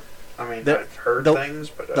or not. I mean, I've heard things,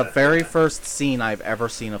 but the very first scene I've ever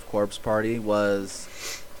seen of Corpse Party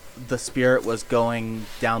was the spirit was going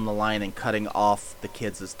down the line and cutting off the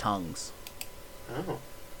kids' tongues. Oh.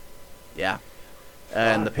 Yeah.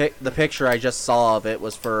 And the picture I just saw of it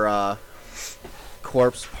was for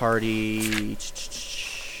Corpse Party.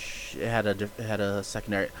 It had a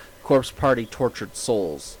secondary Corpse Party Tortured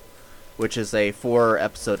Souls, which is a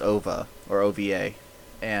 4-episode OVA or OVA,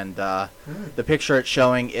 and the picture it's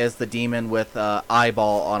showing is the demon with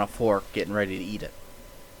eyeball on a fork getting ready to eat it.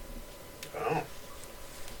 Oh.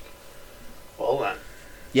 Well then.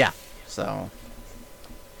 Yeah. So.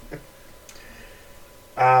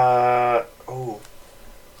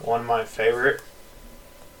 One of my favorite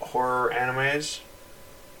horror animes,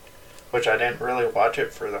 which I didn't really watch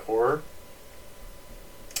it for the horror.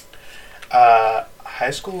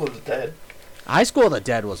 High School of the Dead. High School of the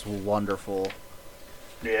Dead was wonderful.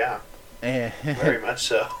 Yeah. Very much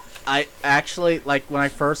so. I actually, like, when I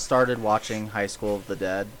first started watching High School of the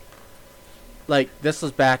Dead, like, this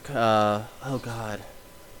was back, oh god.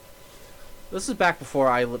 This is back before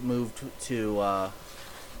I moved to,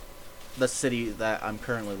 the city that I'm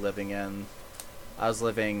currently living in. I was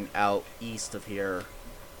living out east of here,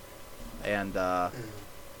 and,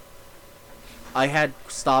 I had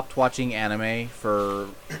stopped watching anime for,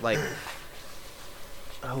 like,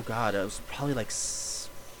 oh god, it was probably, like,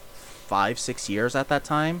 5-6 years at that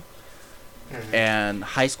time. And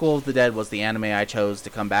High School of the Dead was the anime I chose to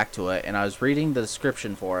come back to it, and I was reading the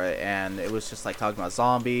description for it, and it was just like talking about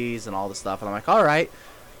zombies and all this stuff, and I'm like, alright.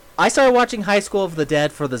 I started watching High School of the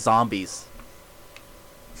Dead for the zombies.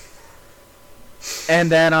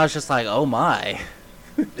 And then I was just like, oh my.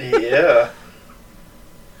 Yeah.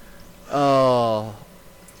 Oh.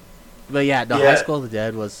 But yeah, no, High School of the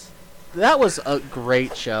Dead was a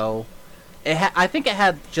great show. I think it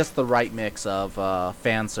had just the right mix of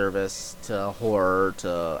fan service to horror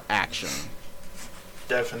to action.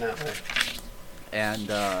 Definitely.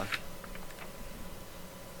 And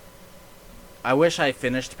I wish I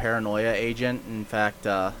finished Paranoia Agent. In fact,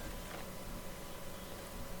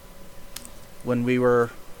 when we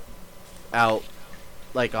were out,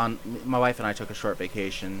 like my wife and I took a short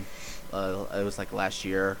vacation. It was like last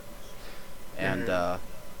year, and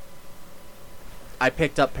I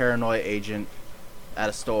picked up Paranoia Agent at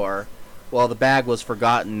a store. Well, the bag was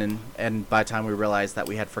forgotten, and by the time we realized that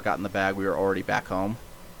we had forgotten the bag, we were already back home.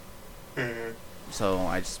 So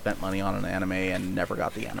I just spent money on an anime and never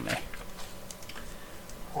got the anime.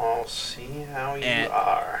 I'll see how you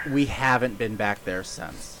are. We haven't been back there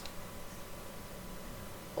since.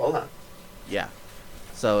 Hold on. Yeah.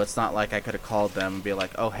 So it's not like I could have called them and be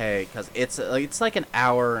like, oh, hey, because it's like an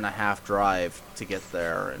hour and a half drive to get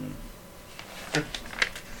there, and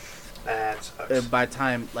that sucks. by the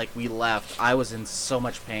time like we left, I was in so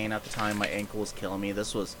much pain at the time. My ankle was killing me.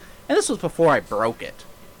 This was before I broke it.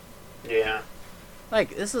 Yeah.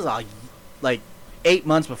 Like, this is like 8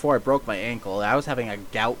 months before I broke my ankle. I was having a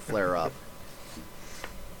gout flare up.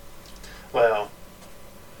 Well,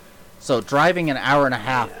 So driving an hour and a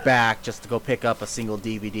half Yeah. back just to go pick up a single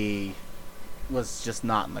DVD was just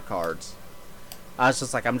not in the cards. I was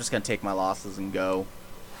just like, I'm just gonna take my losses and go.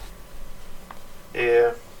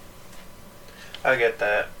 yeah. I get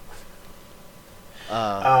that.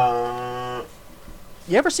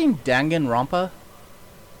 You ever seen Danganronpa?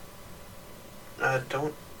 I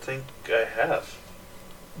don't think I have.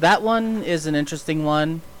 That one is an interesting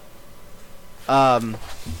one.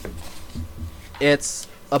 It's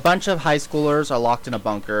a bunch of high schoolers are locked in a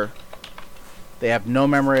bunker. They have no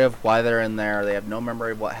memory of why they're in there. They have no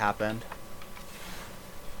memory of what happened.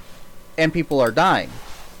 And people are dying.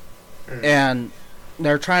 Mm. And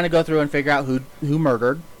they're trying to go through and figure out who did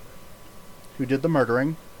the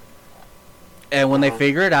murdering. And when they Uh-huh.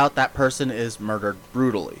 figure it out, that person is murdered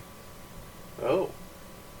brutally. Oh.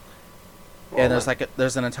 And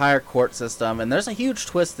there's an entire court system, and there's a huge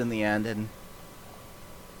twist in the end, and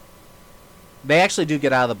they actually do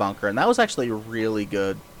get out of the bunker, and that was actually a really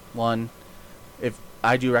good one. If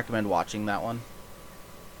I do recommend watching that one.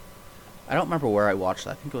 I don't remember where I watched it.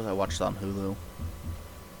 I think I watched it on Hulu.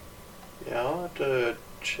 Yeah, I'll have to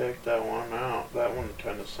check that one out. That one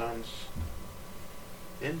kind of sounds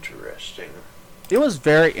interesting. It was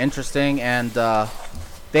very interesting, and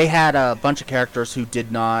they had a bunch of characters who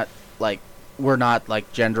did not were not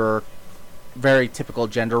very typical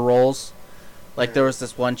gender roles. Like there was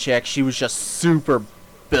this one chick, she was just super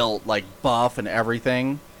built, like buff and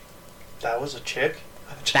everything. That was a chick?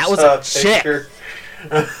 I just That was saw a chick. picture.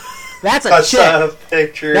 That's I a saw a chick.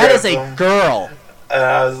 picture That of is a them, girl. and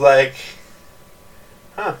I was like,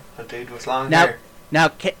 huh, a dude with long hair. Now,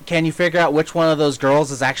 can you figure out which one of those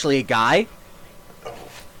girls is actually a guy?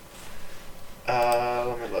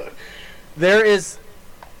 Let me look. There is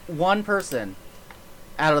one person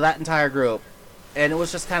out of that entire group, and it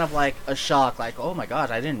was just kind of like a shock, like, oh my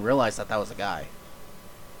god, I didn't realize that was a guy.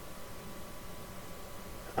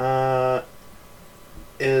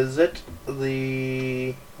 Is it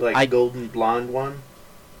the golden blonde one?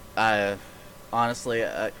 Honestly,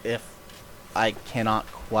 if I cannot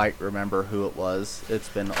quite remember who it was, it's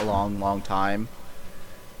been a long, long time,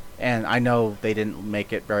 and I know they didn't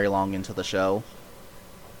make it very long into the show.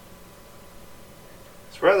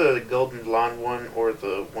 It's rather the golden blonde one or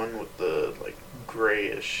the one with the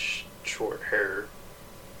grayish short hair.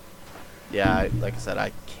 Yeah, like I said,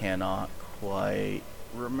 I cannot quite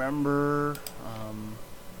remember.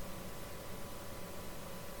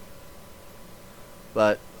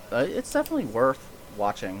 But it's definitely worth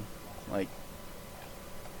watching. Like,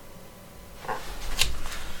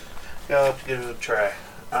 Yeah, I'll have to give it a try.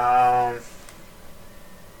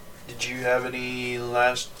 Did you have any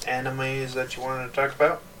last animes that you wanted to talk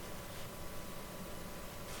about?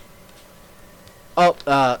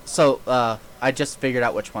 I just figured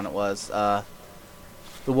out which one it was. The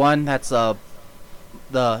one that's their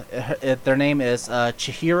name is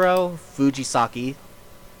Chihiro Fujisaki.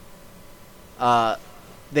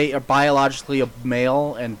 They are biologically a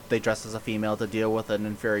male, and they dress as a female to deal with an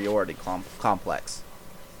inferiority complex.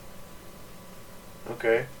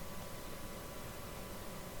 Okay.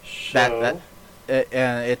 So,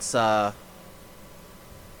 And it's the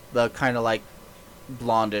kind of like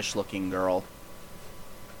blondish looking girl.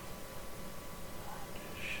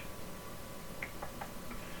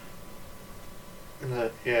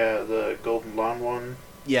 the golden blonde one,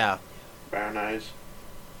 Yeah, brown eyes.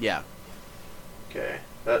 yeah. Okay,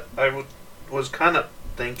 that was kind of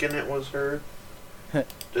thinking it was her.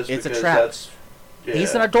 Just It's a because trap. That's, yeah.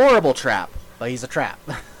 He's an adorable trap, but he's a trap.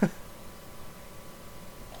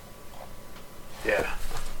 Yeah.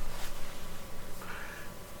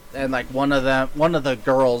 And like one of the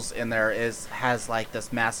girls in there has like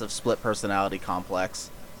this massive split personality complex.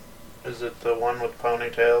 Is it the one with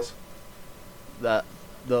ponytails? The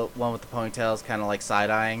one with the ponytails, kind of like side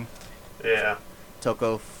eyeing. Yeah.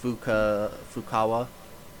 Toko Fukawa.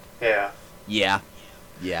 Yeah. Yeah.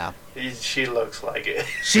 She looks like it.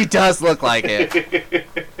 She does look like it.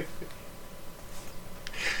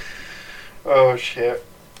 Oh shit.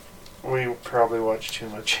 We probably watch too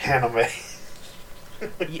much anime.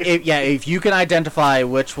 If you can identify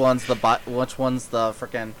which one's the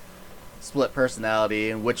frickin' split personality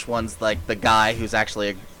and which one's like the guy who's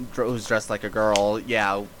actually who's dressed like a girl,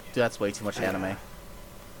 yeah, that's way too much anime.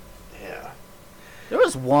 Yeah. There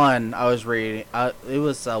was one I was reading. It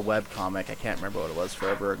was a webcomic. I can't remember what it was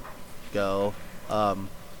forever ago.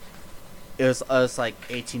 It was like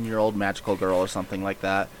 18-year-old magical girl or something like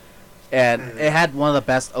that. And it had one of the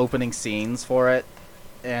best opening scenes for it.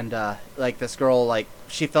 And like this girl, like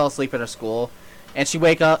she fell asleep at her school, and she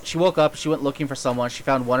woke up. She went looking for someone. She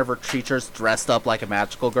found one of her teachers dressed up like a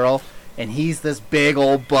magical girl, and he's this big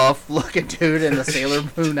old buff looking dude in the Sailor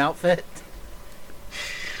Moon outfit.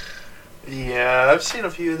 Yeah, I've seen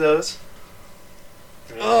a few of those.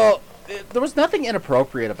 Oh, there was nothing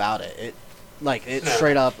inappropriate about it. It No.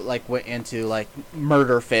 straight up like went into like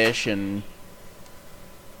murder fish and.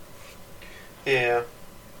 Yeah.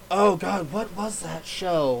 Oh God, what was that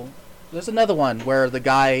show? There's another one where the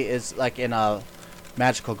guy is like in a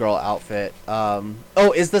magical girl outfit.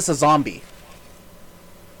 Oh, is this a zombie?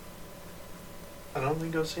 I don't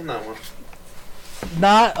think I've seen that one.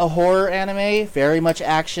 Not a horror anime, very much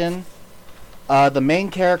action. The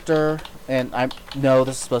main character, and I know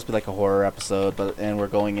this is supposed to be like a horror episode, and we're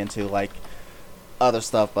going into like other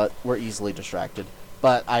stuff, but we're easily distracted.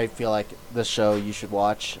 But I feel like this show you should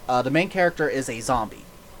watch. The main character is a zombie.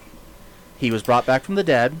 He was brought back from the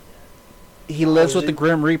dead. He lives is with he? the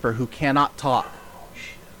Grim Reaper, who cannot talk.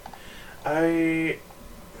 I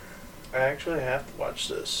actually have to watch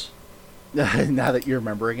this. Now that you're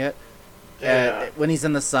remembering it. Yeah. And when he's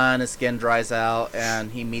in the sun, his skin dries out,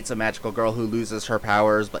 and he meets a magical girl who loses her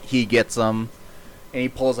powers, but he gets them, and he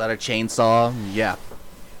pulls out a chainsaw. Yeah.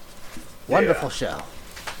 Wonderful show.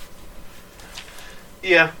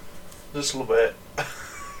 Yeah. Just a little bit.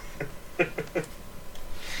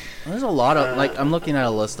 There's a lot of, like, I'm looking at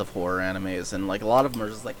a list of horror animes, and, like, a lot of them are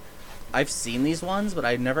just, like, I've seen these ones, but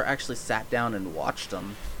I never actually sat down and watched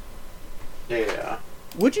them. Yeah.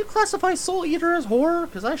 Would you classify Soul Eater as horror?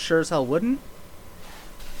 Because I sure as hell wouldn't.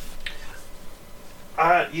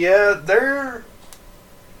 Yeah, their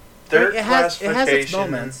I mean, it has classification. its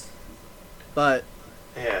moments, but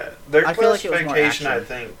Yeah, their I feel like it was more classification, I action.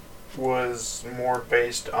 think, was more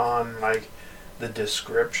based on like the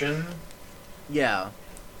description. yeah,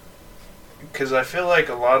 Because I feel like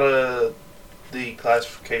a lot of the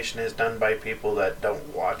classification is done by people that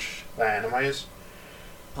don't watch the animes.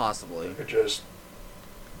 possibly. They're just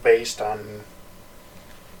based on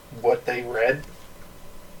what they read.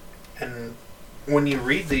 And when you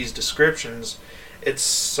read these descriptions, it's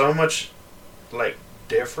so much like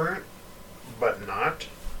different, but not,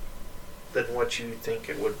 than what you think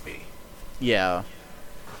it would be. Yeah.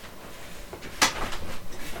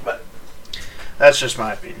 But that's just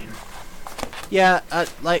my opinion. Yeah,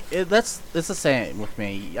 it's the same with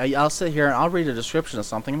me. I'll sit here and I'll read a description of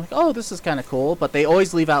something. I'm like, oh, this is kind of cool, but they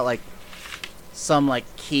always leave out like some like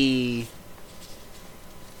key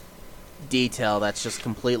detail that's just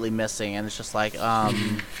completely missing, and it's just like,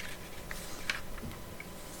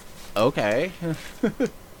 okay.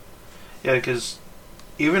 Yeah, because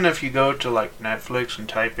even if you go to like Netflix and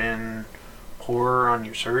type in horror on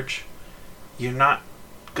your search, you're not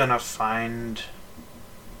gonna find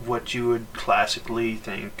what you would classically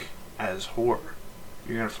think as horror.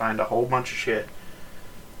 You're gonna find a whole bunch of shit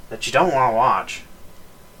that you don't want to watch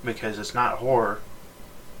because it's not horror.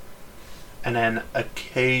 And then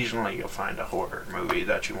occasionally you'll find a horror movie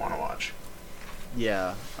that you want to watch.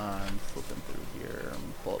 Yeah, I'm flipping through here. I'm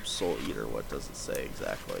gonna pull up Soul Eater. What does it say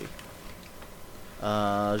exactly?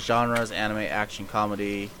 Genres: anime, action,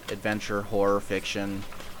 comedy, adventure, horror, fiction,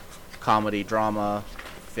 comedy, drama,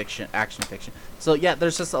 fiction, action, fiction. So yeah,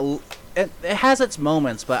 there's just it has its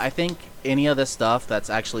moments, but I think any of this stuff that's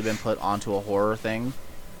actually been put onto a horror thing,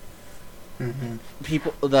 Mm-hmm.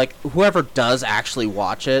 people like whoever does actually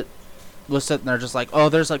watch it was sitting there just like, oh,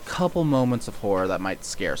 there's a couple moments of horror that might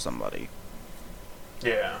scare somebody.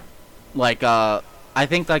 Yeah. Like, I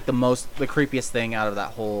think like the creepiest thing out of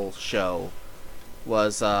that whole show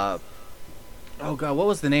was, oh god, what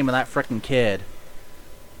was the name of that frickin' kid?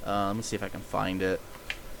 Let me see if I can find it.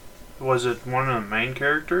 Was it one of the main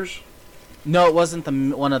characters? No, it wasn't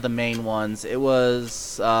one of the main ones. It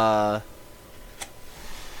was, oh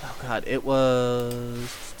god, it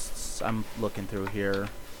was, I'm looking through here.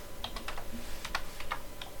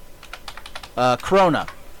 Corona.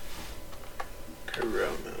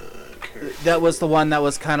 Corona. That was the one that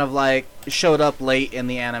was kind of like showed up late in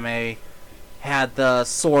the anime, had the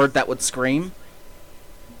sword that would scream.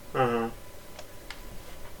 Uh-huh.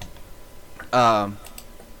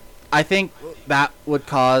 I think that would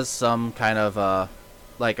cause some kind of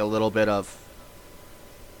like a little bit of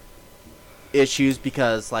issues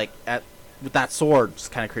because like with that sword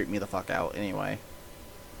just kind of creeped me the fuck out anyway.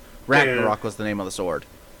 Ragnarok was the name of the sword.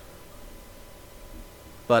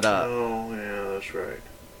 But oh yeah, that's right.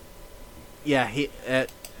 yeah,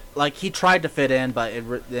 he tried to fit in, but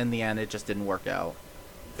in the end it just didn't work out.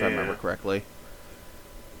 If I remember correctly.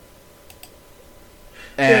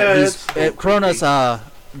 And Yeah, Corona's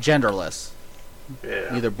genderless, Yeah.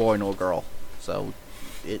 neither boy nor girl, so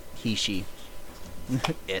he she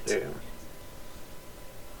it. Yeah.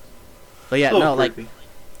 But yeah, A little no, like creepy.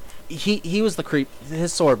 he was the creep.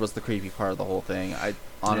 His sword was the creepy part of the whole thing. I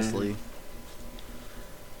honestly.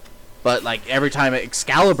 But like every time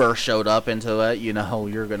Excalibur showed up into it, you know,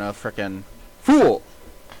 you're gonna frickin' fool.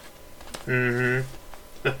 Mm-hmm.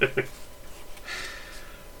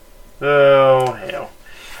 Oh hell.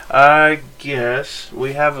 I guess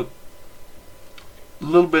we have a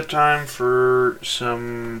little bit of time for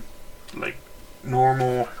some like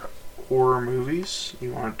normal horror movies.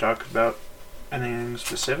 You want to talk about anything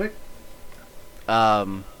specific?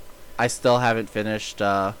 I still haven't finished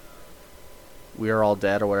We Are All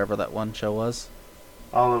Dead or whatever that one show was.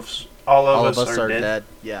 All of us are dead.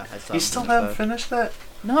 Yeah, I You still haven't finished that?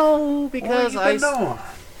 No, because what have you been doing?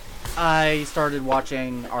 I started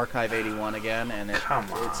watching Archive 81 again, and it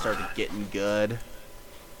started getting good.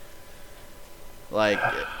 Like,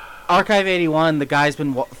 Archive 81, the guy's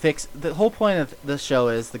been the whole point of the show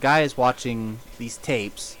is the guy is watching these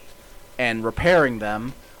tapes and repairing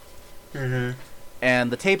them. Mm-hmm.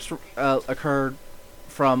 And the tapes occurred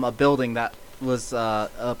from a building that was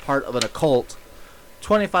a part of an occult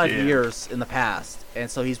 25 years in the past.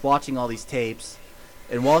 And so he's watching all these tapes.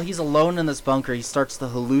 And while he's alone in this bunker, he starts to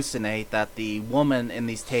hallucinate that the woman in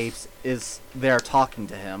these tapes is there talking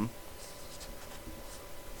to him.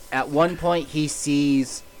 At one point, he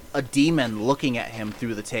sees a demon looking at him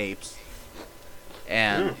through the tapes.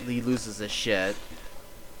 And he loses his shit.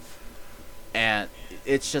 And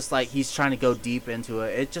it's just like he's trying to go deep into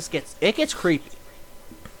it. It gets creepy.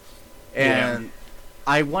 And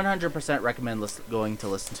I 100% recommend going to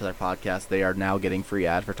listen to their podcast. They are now getting free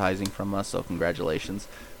advertising from us, so congratulations.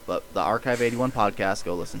 But the Archive 81 podcast,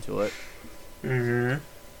 go listen to it. Mm-hmm.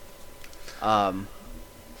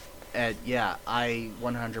 And yeah, I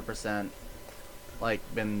 100%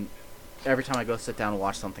 been every time I go sit down and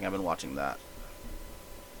watch something, I've been watching that.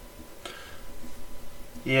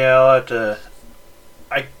 Yeah, I'll have to.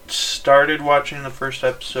 I started watching the first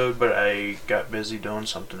episode, but I got busy doing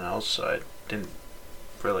something else, so I didn't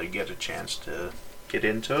really get a chance to get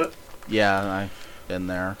into it. Yeah, I've been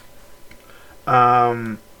there.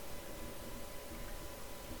 I'd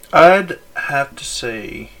have to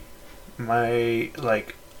say my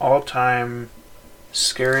all-time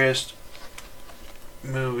scariest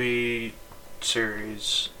movie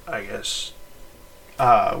series, I guess,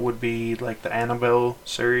 would be the Annabelle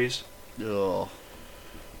series. Ugh.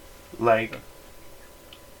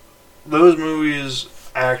 Those movies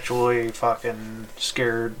actually fucking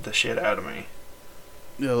scared the shit out of me.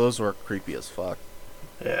 Yeah, those were creepy as fuck.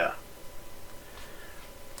 Yeah.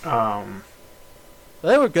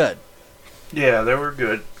 They were good. Yeah, they were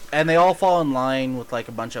good. And they all fall in line with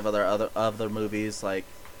a bunch of other movies, like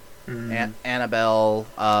Annabelle.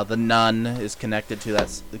 The Nun is connected to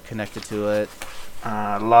it.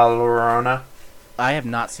 La Llorona. I have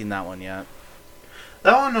not seen that one yet.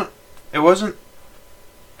 That one, it wasn't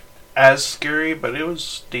as scary, but it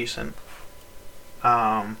was decent.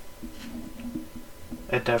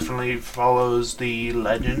 It definitely follows the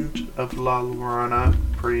legend of La Llorona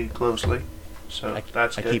pretty closely, so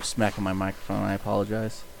that's good. I keep smacking my microphone. I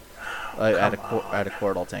apologize. I had a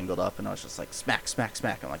cord all tangled up, and I was just like smack, smack,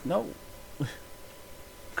 smack. I'm like, no.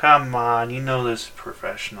 Come on, you know this is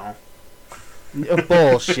professional.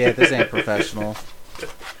 Bullshit. This ain't professional.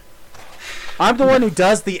 I'm the one who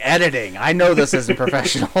does the editing. I know this isn't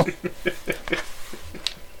professional.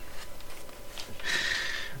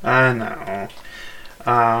 I know.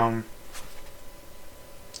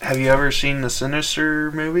 Have you ever seen the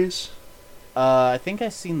Sinister movies? I think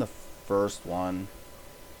I've seen the first one.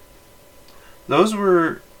 Those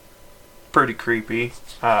were pretty creepy.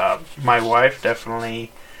 My wife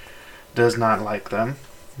definitely does not like them.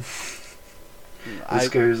 It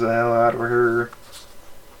scares the hell out of her.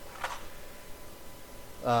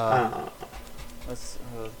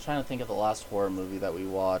 Trying to think of the last horror movie that we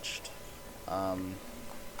watched.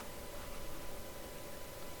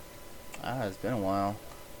 It's been a while.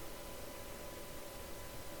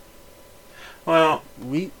 Well,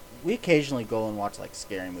 we occasionally go and watch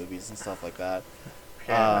scary movies and stuff like that.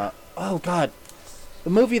 Yeah. Oh God, the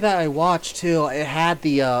movie that I watched too, it had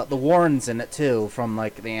the Warrens in it too, from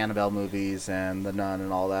the Annabelle movies and the Nun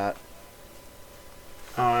and all that.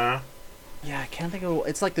 Oh yeah. Yeah, I can't think of.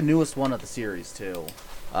 It's the newest one of the series too.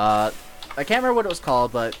 I can't remember what it was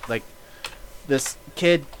called, but this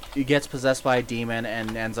kid gets possessed by a demon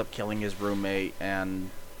and ends up killing his roommate, and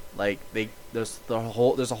there's a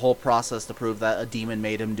whole process to prove that a demon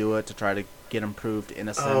made him do it to try to get him proved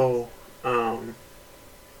innocent. Oh,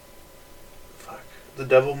 fuck! The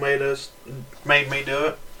devil made me do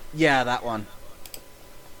it. Yeah, that one.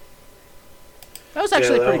 That was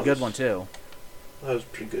actually a pretty good one too. That was a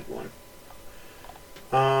pretty good one.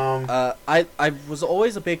 I was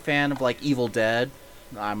always a big fan of like Evil Dead.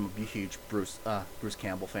 I'm a huge Bruce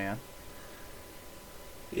Campbell fan.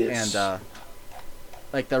 Yes. And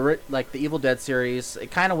like the Evil Dead series,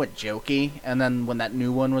 it kind of went jokey, and then when that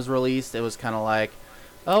new one was released, it was kind of like,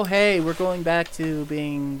 oh hey, we're going back to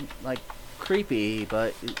being like creepy,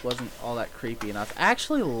 but it wasn't all that creepy, and I was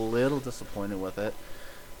actually a little disappointed with it.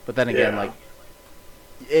 But then again, Yeah. like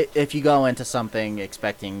if you go into something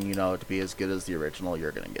expecting it to be as good as the original,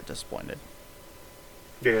 you're gonna get disappointed.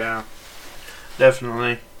 Yeah,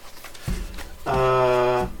 definitely.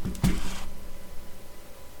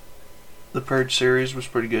 The Purge series was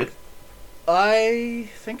pretty good. I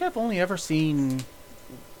think I've only ever seen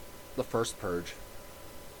the first Purge.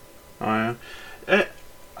 Oh, yeah.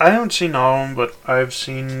 I haven't seen all of them, but I've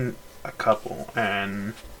seen a couple,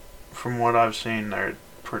 and from what I've seen, they're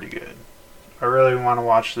pretty good. I really want to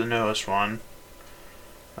watch the newest one.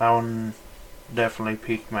 That one definitely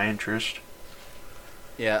piqued my interest.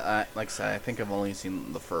 Yeah, like I said, I think I've only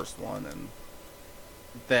seen the first one, and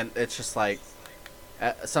then it's just like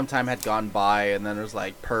some time had gone by, and then there's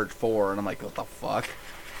like Purge 4, and I'm like, what the fuck?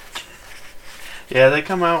 Yeah, they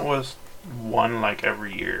come out with one like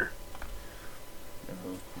every year.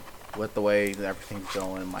 With the way that everything's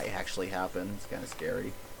going, it might actually happen. It's kind of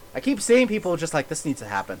scary. I keep seeing people just like, this needs to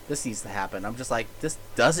happen. This needs to happen. I'm just like, this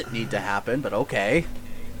doesn't need to happen, but okay.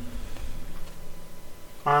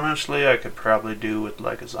 Honestly, I could probably do with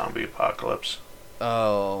like a zombie apocalypse.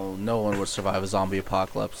 Oh, no one would survive a zombie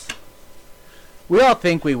apocalypse. We all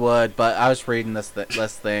think we would, but I was reading this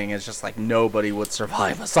thing. It's just like nobody would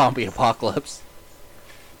survive a zombie apocalypse.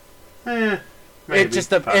 Maybe, It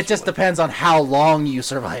just depends on how long you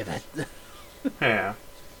survive it. Yeah.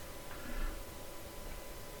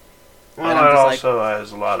 And Well, I'm it just also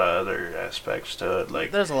has a lot of other aspects to it,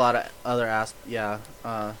 like There's a lot of other yeah.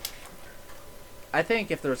 I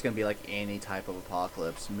think if there was gonna be like any type of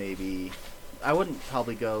apocalypse, maybe I wouldn't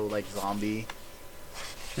probably go like zombie.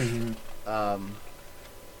 mhm.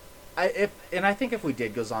 I think if we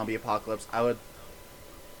did go zombie apocalypse,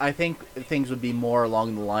 I think things would be more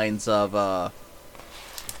along the lines of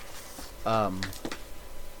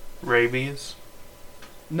Rabies.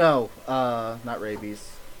 no, not rabies.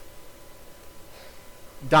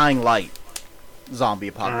 Dying Light zombie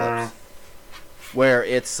apocalypse. Where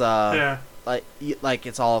it's Yeah. like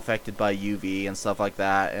it's all affected by UV and stuff like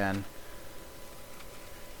that, and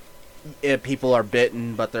people are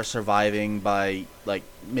bitten, but they're surviving by like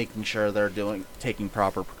making sure they're taking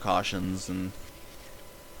proper precautions. And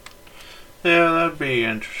Yeah, that'd be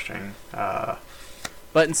interesting.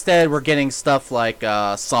 but instead we're getting stuff like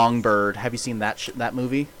Songbird. Have you seen that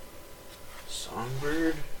movie?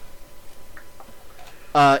 Songbird?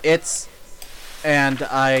 It's, and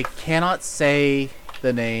I cannot say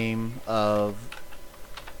the name of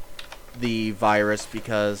the virus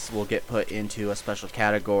because we'll get put into a special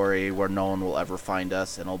category where no one will ever find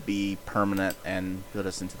us, and it'll be permanent and put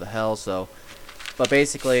us into the hell. So, but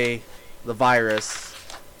basically, the virus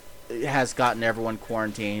has gotten everyone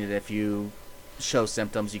quarantined, and if you show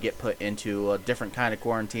symptoms, you get put into a different kind of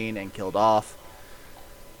quarantine and killed off.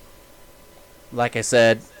 Like I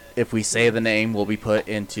said, if we say the name, we'll be put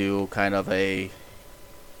into kind of a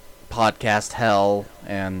podcast hell,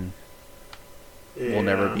 and we'll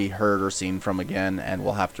never be heard or seen from again, and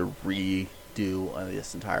we'll have to redo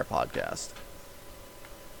this entire podcast.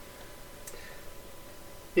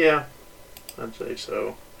 Yeah, I'd say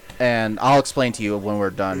so. And I'll explain to you when we're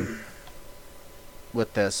done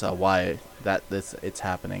with this why it's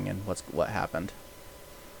happening and what happened.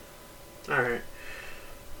 Alright.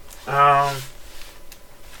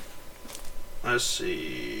 Let's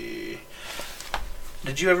see.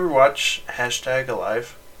 Did you ever watch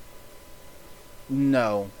 #Alive?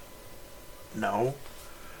 No. No.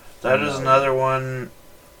 That is No. another one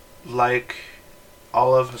like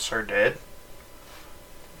All of Us Are Dead.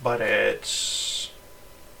 But it's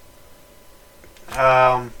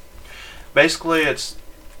basically it's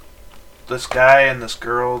this guy and this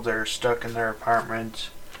girl, they're stuck in their apartment,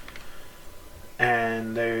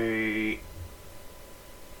 and they're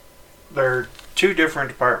two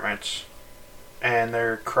different apartments, and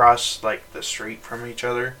they're across like the street from each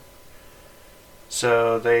other.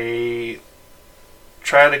 So they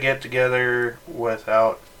try to get together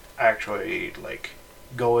without actually like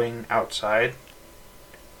going outside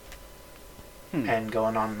and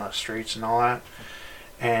going on the streets and all that.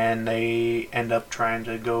 And they end up trying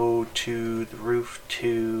to go to the roof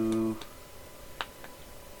to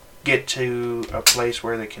get to a place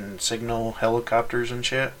where they can signal helicopters and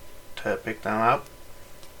shit to pick them up.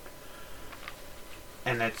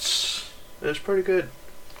 And it's pretty good.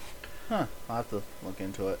 Huh. I'll have to look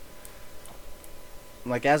into it.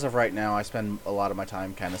 Like, as of right now, I spend a lot of my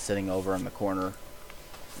time kind of sitting over in the corner,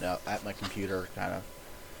 at my computer, kind of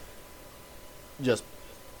just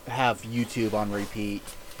have YouTube on repeat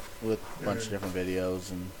with a bunch of different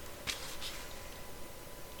videos and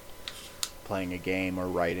playing a game or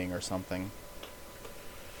writing or something.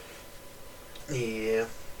 Yeah.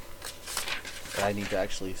 But I need to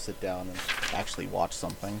actually sit down and actually watch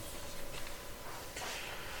something.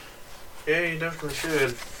 Yeah, you definitely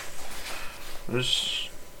should. There's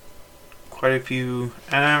quite a few,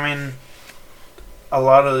 and I mean, a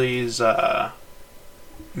lot of these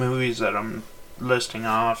movies that I'm listing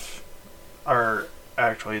off are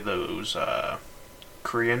actually those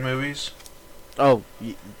Korean movies. Oh,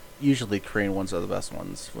 usually Korean ones are the best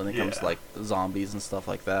ones when it comes to Yeah. like zombies and stuff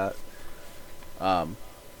like that. The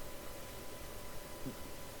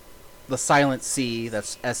Silent Sea,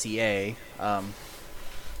 that's SEA.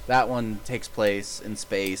 That one takes place in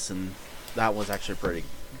space, and that was actually pretty.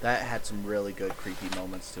 That had some really good creepy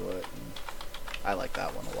moments to it, and I like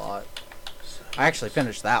that one a lot. I actually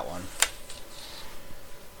finished that one.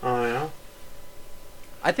 Oh yeah.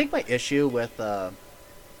 I think my issue with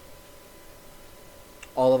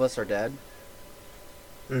All of Us Are Dead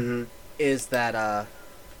Mm-hmm. is that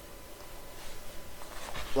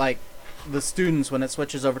like the students, when it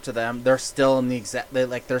switches over to them, they're still in the exact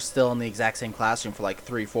same classroom for like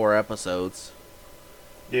 3-4 episodes.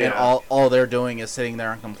 Yeah. And all they're doing is sitting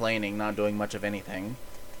there and complaining, not doing much of anything.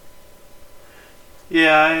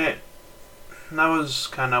 Yeah, that was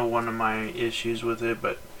kind of one of my issues with it,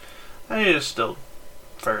 but I think it's still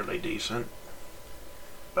fairly decent.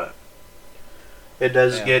 But it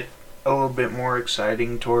does Yeah. get a little bit more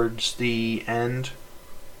exciting towards the end.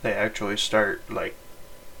 They actually start, like,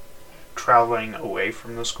 traveling away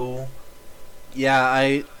from the school.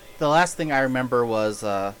 Yeah, the last thing I remember was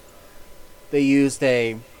they used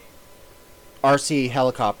a RC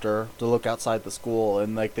helicopter to look outside the school,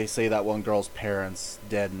 and like they say that one girl's parents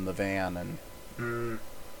dead in the van, and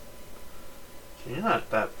You're not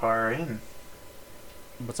that far in.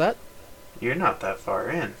 what's that? You're not that far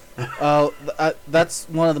in. Oh, that's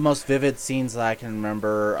one of the most vivid scenes that I can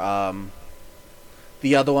remember.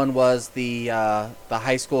 The other one was the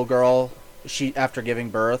high school girl. She, after giving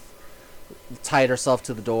birth, tied herself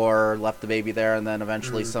to the door, left the baby there, and then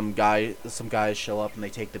eventually some guys show up and they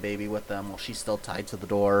take the baby with them while she's still tied to the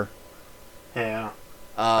door. Yeah.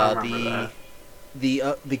 I remember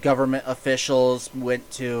that. The government officials went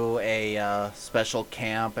to a special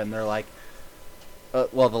camp, and they're like,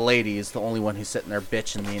 well, the lady is the only one who's sitting there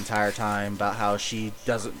bitching the entire time about how she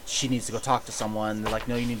needs to go talk to someone. They're like,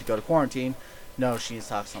 no, you need to go to quarantine. No, she needs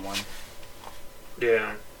to talk to someone.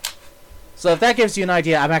 Yeah. So if that gives you an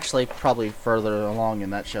idea, I'm actually probably further along in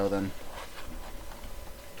that show than...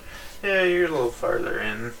 Yeah, you're a little farther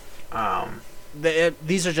in.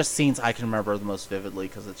 These are just scenes I can remember the most vividly,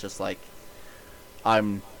 because it's just like,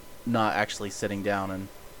 I'm not actually sitting down and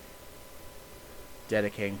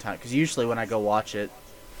dedicating time. Because usually when I go watch it,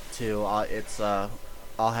 too, I'll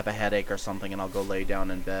have a headache or something, and I'll go lay down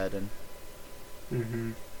in bed. And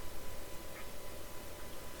Mm-hmm.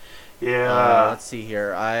 Yeah. let's see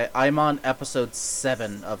here. I'm on episode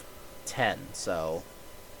 7 of 10, so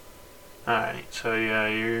Alright, so yeah,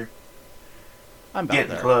 you're I'm about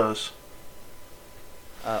getting there. close.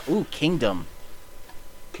 Kingdom.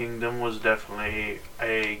 Kingdom was definitely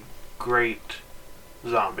a great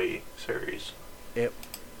zombie series.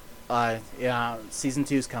 Yeah, season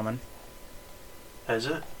 2's coming. Is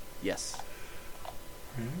it? Yes.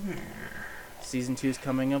 Mm. Season 2's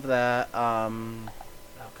coming of that. Oh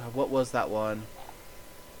god, what was that one?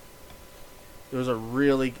 There was a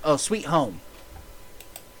really... Oh, Sweet Home.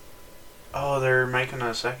 Oh, they're making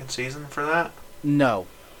a second season for that? No,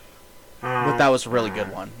 but that was a really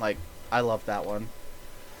good one. Like, I loved that one.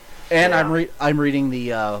 And Yeah. I'm reading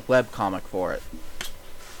the web comic for it.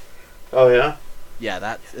 Oh, yeah?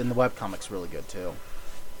 Yeah, and the web comic's really good too.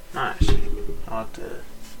 Nice. I'll have to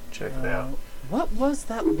check it out. What was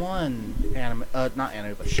that one anime? Not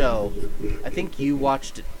anime, but show. I think you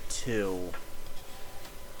watched it too.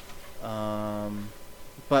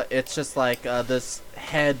 But it's just like this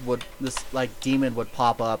demon would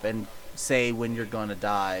pop up and say when you're gonna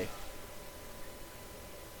die.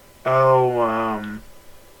 Oh,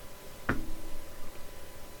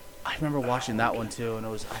 I remember watching that one too, and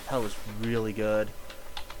I thought it was really good.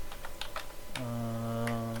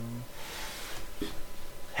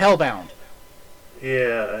 Hellbound.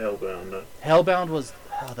 yeah, Hellbound. Hellbound was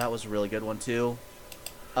that was a really good one too.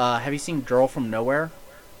 Have you seen Girl from Nowhere?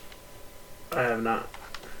 I have not.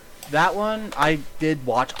 That one, I did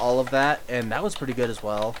watch all of that, and that was pretty good as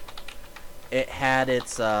well. it had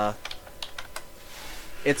it's got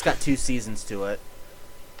 2 seasons to it.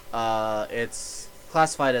 It's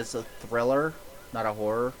classified as a thriller, not a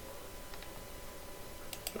horror.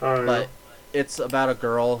 Oh, yeah. But it's about a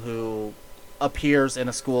girl who appears in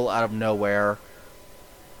a school out of nowhere,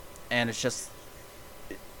 and it's just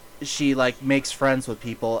she like makes friends with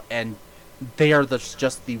people, and they are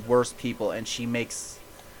just the worst people, and she makes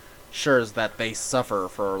sure that they suffer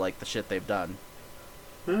for like the shit they've done.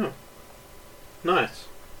 Oh. Nice.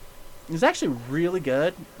 It's actually really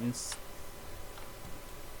good. It's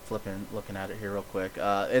looking at it here real quick.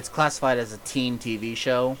 It's classified as a teen TV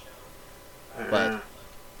show, but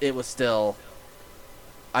it was still.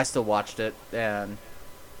 I still watched it, and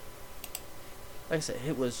like I said,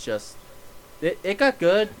 it was just. It got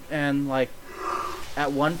good, and like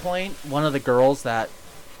at one point, one of the girls that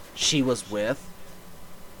she was with,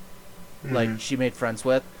 like she made friends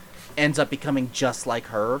with, ends up becoming just like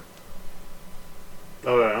her.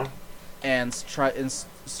 Oh yeah. And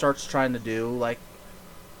starts trying to do like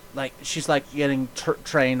she's like getting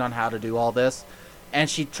trained on how to do all this, and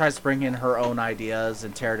she tries to bring in her own ideas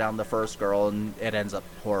and tear down the first girl, and it ends up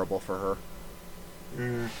horrible for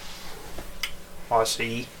her. I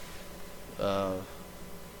see. Would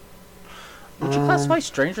you classify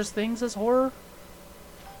Stranger Things as horror?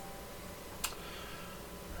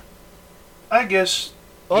 I guess.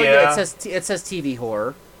 Oh yeah. It says TV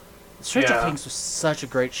horror. Stranger Things was such a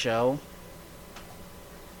great show.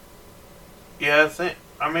 Yeah,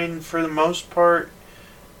 I mean, for the most part,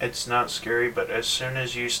 it's not scary, but as soon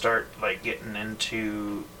as you start like getting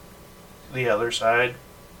into the other side,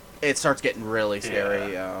 it starts getting really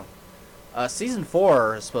scary. Season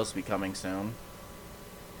 4 is supposed to be coming soon.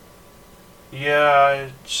 Yeah,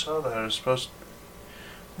 I saw that. It was supposed.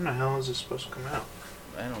 When the hell is it supposed to come out?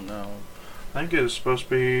 I don't know. I think it was supposed to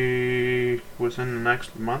be within the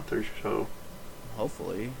next month or so.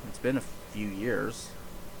 Hopefully. It's been a few years.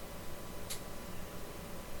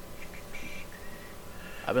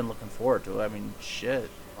 I've been looking forward to it. I mean,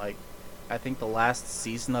 shit. Like, I think the last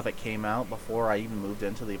season of it came out before I even moved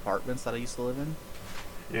into the apartments that I used to live in.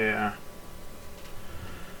 Yeah.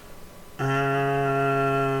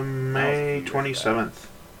 May 27th.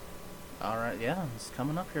 Alright, yeah. It's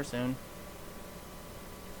coming up here soon.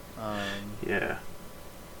 Yeah.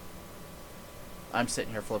 I'm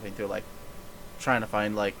sitting here flipping through, like, trying to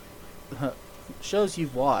find, like, shows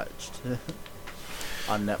you've watched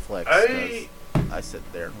on Netflix. I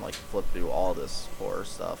sit there and, like, flip through all this horror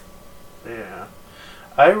stuff. Yeah.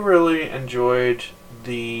 I really enjoyed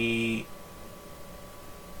the,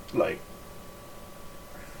 like,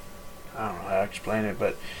 I don't know how to explain it,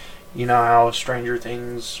 but you know how Stranger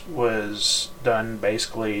Things was done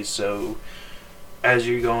basically so as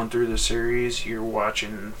you're going through the series, you're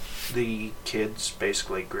watching the kids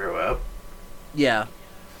basically grow up. Yeah.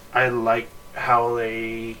 I like how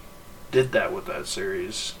they did that with that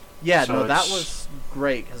series. Yeah, so no, that was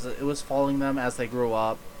great because it was following them as they grew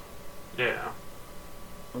up. Yeah.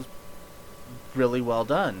 It was really well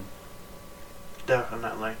done.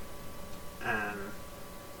 Definitely. And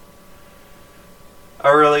I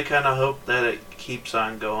really kind of hope that it keeps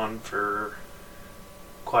on going for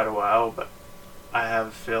quite a while, but I have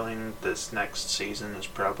a feeling this next season is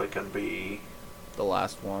probably going to be the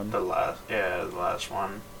last one. The last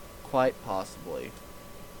one. Quite possibly.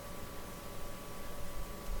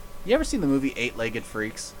 You ever seen the movie 8-Legged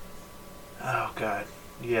Freaks? Oh God,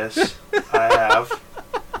 yes, I have.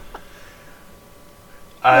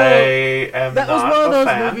 I am not a fan. That was one of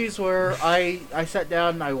those movies where I sat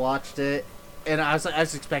down and I watched it, and I was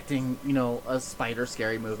expecting, you know, a spider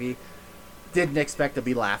scary movie. Didn't expect to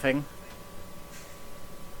be laughing.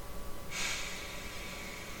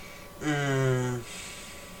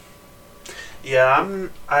 Yeah,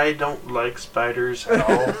 I don't like spiders at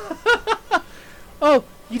all. Oh,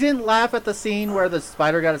 you didn't laugh at the scene where the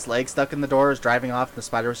spider got its leg stuck in the door, is driving off, and the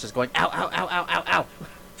spider was just going, ow, ow, ow, ow, ow,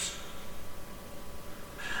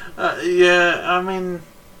 ow. Yeah, I mean,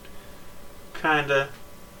 kinda.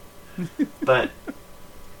 But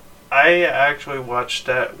I actually watched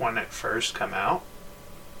that when it first came out.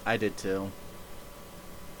 I did too.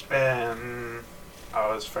 And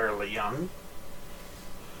I was fairly young.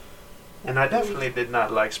 And I definitely did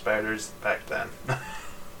not like spiders back then.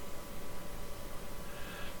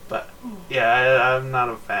 But, yeah, I'm not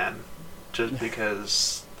a fan. Just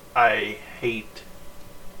because I hate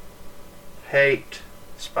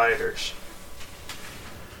spiders.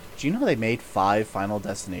 Do you know they made 5 Final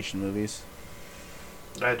Destination movies?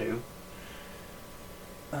 I do.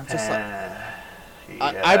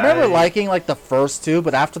 I remember liking like the first 2,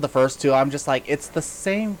 but after the first 2, I'm just like, it's the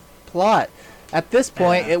same plot. At this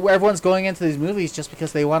point, Yeah. everyone's going into these movies just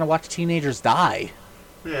because they want to watch teenagers die.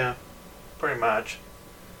 Yeah, pretty much.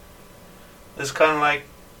 It's kind of like,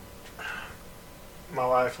 my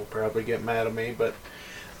wife will probably get mad at me, but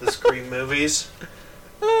the Scream movies.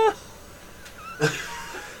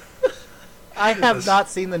 I have not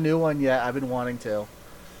seen the new one yet. I've been wanting to.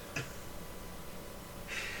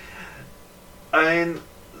 I mean,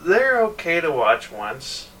 they're okay to watch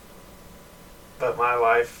once, but my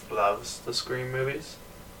wife loves the Scream movies.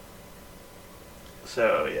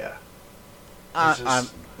 So yeah, It's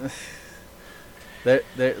just-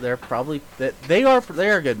 they're probably they are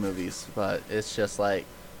good movies, but it's just like,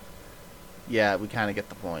 yeah, we kind of get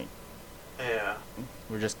the point. yeah,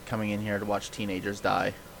 We're just coming in here to watch teenagers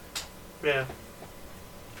die. yeah.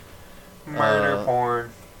 Murder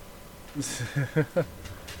porn.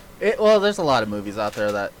 Well, there's a lot of movies out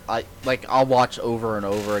there that I'll watch over and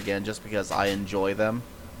over again just because I enjoy them.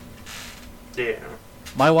 Yeah.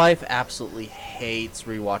 My wife absolutely hates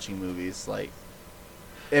rewatching movies. Like,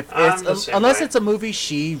 if I'm it's the same unless way. it's a movie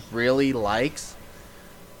she really likes,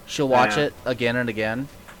 she'll watch Yeah. it again and again.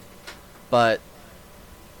 But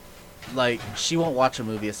like, she won't watch a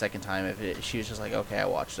movie a second time if she was just like, okay, I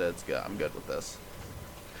watched it, it's good, I'm good with this.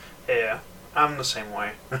 Yeah, I'm the same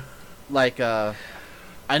way. Like,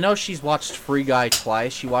 I know she's watched Free Guy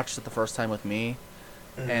twice. She watched it the first time with me,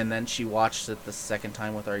 and then she watched it the second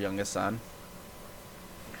time with our youngest son.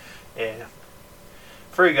 Yeah.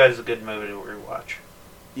 Free Guy's a good movie to rewatch.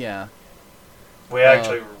 Yeah. We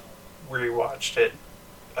actually rewatched it,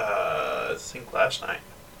 I think last night.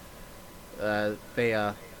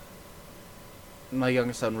 My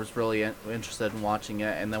youngest son was really interested in watching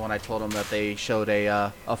it, and then when I told him that they showed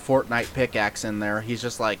a Fortnite pickaxe in there, he's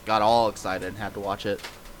just like got all excited and had to watch it.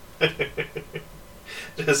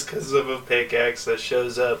 Just because of a pickaxe that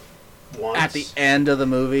shows up once. At the end of the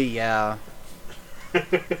movie, yeah.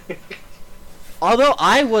 Although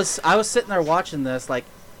I was sitting there watching this, like,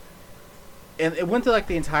 and it went through like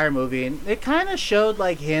the entire movie, and it kind of showed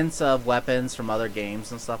like hints of weapons from other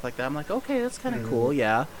games and stuff like that. I'm like, okay, that's kind of cool,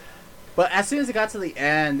 yeah. But as soon as it got to the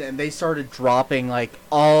end and they started dropping like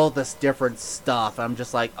all this different stuff, I'm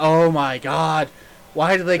just like, oh my god,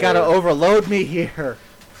 why do they gotta overload me here?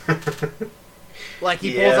 Like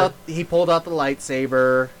he pulled out the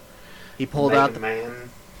lightsaber, he pulled out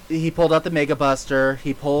the Mega Buster,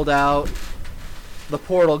 he pulled out the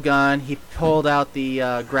portal gun, he pulled out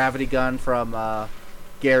the gravity gun from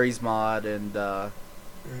Gary's mod, and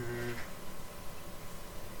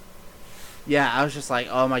yeah, I was just like,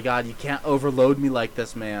 oh my god, you can't overload me like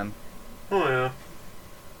this, man. Oh yeah.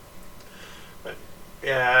 But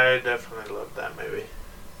yeah, I definitely loved that movie.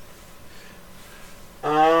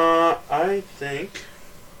 I think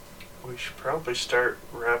we should probably start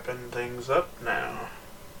wrapping things up now.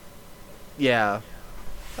 Yeah.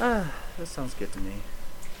 That sounds good to me.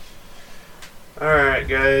 Alright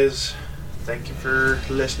guys, thank you for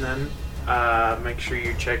listening. Make sure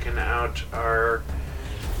you're checking out our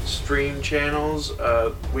stream channels.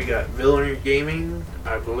 We got Villainy Gaming.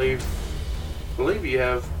 I believe you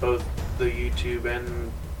have both the YouTube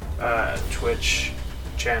and Twitch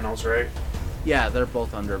channels, right? Yeah, they're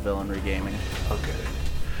both under Villainy Gaming. Okay.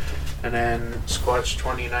 And then Squatch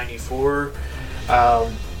 2094.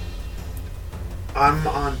 I'm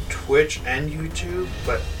on Twitch and YouTube,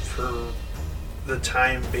 but for the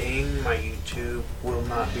time being, my YouTube will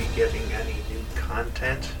not be getting any new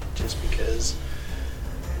content just because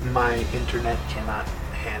my internet cannot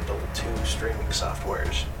handle 2 streaming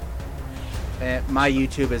softwares. And my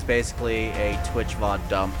YouTube is basically a Twitch VOD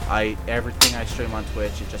dump. Everything I stream on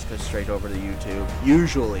Twitch, it just goes straight over to YouTube.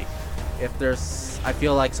 Usually, if I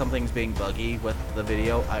feel like something's being buggy with the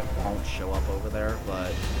video, I won't show up over there.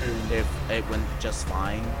 But if it went just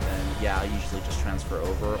fine, then yeah, I usually just transfer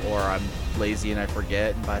over. Or I'm lazy and I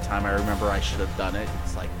forget, and by the time I remember I should have done it,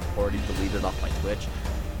 it's like already deleted off my Twitch.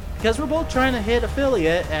 Because we're both trying to hit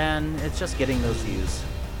affiliate, and it's just getting those views.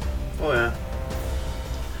 Oh yeah.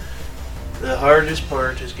 The hardest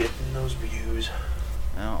part is getting those views.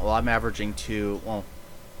 Well, I'm averaging 2. Well,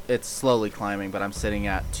 it's slowly climbing, but I'm sitting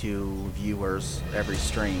at 2 viewers every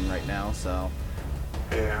stream right now. So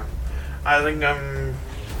Yeah. I think I'm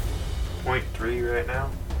 0.3 right now.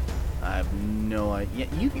 I have no idea.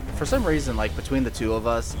 You, for some reason, like between the two of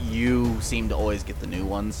us, you seem to always get the new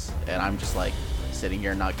ones, and I'm just like sitting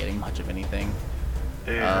here not getting much of anything.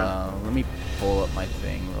 Yeah. Let me pull up my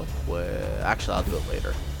thing real quick. Actually, I'll do it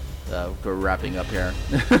later. We're wrapping up here.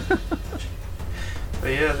 But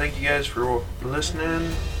yeah, thank you guys for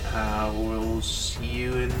listening. We'll see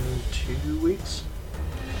you in 2 weeks.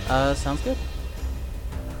 Sounds good.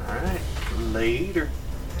 Alright. Later.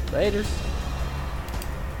 Laters.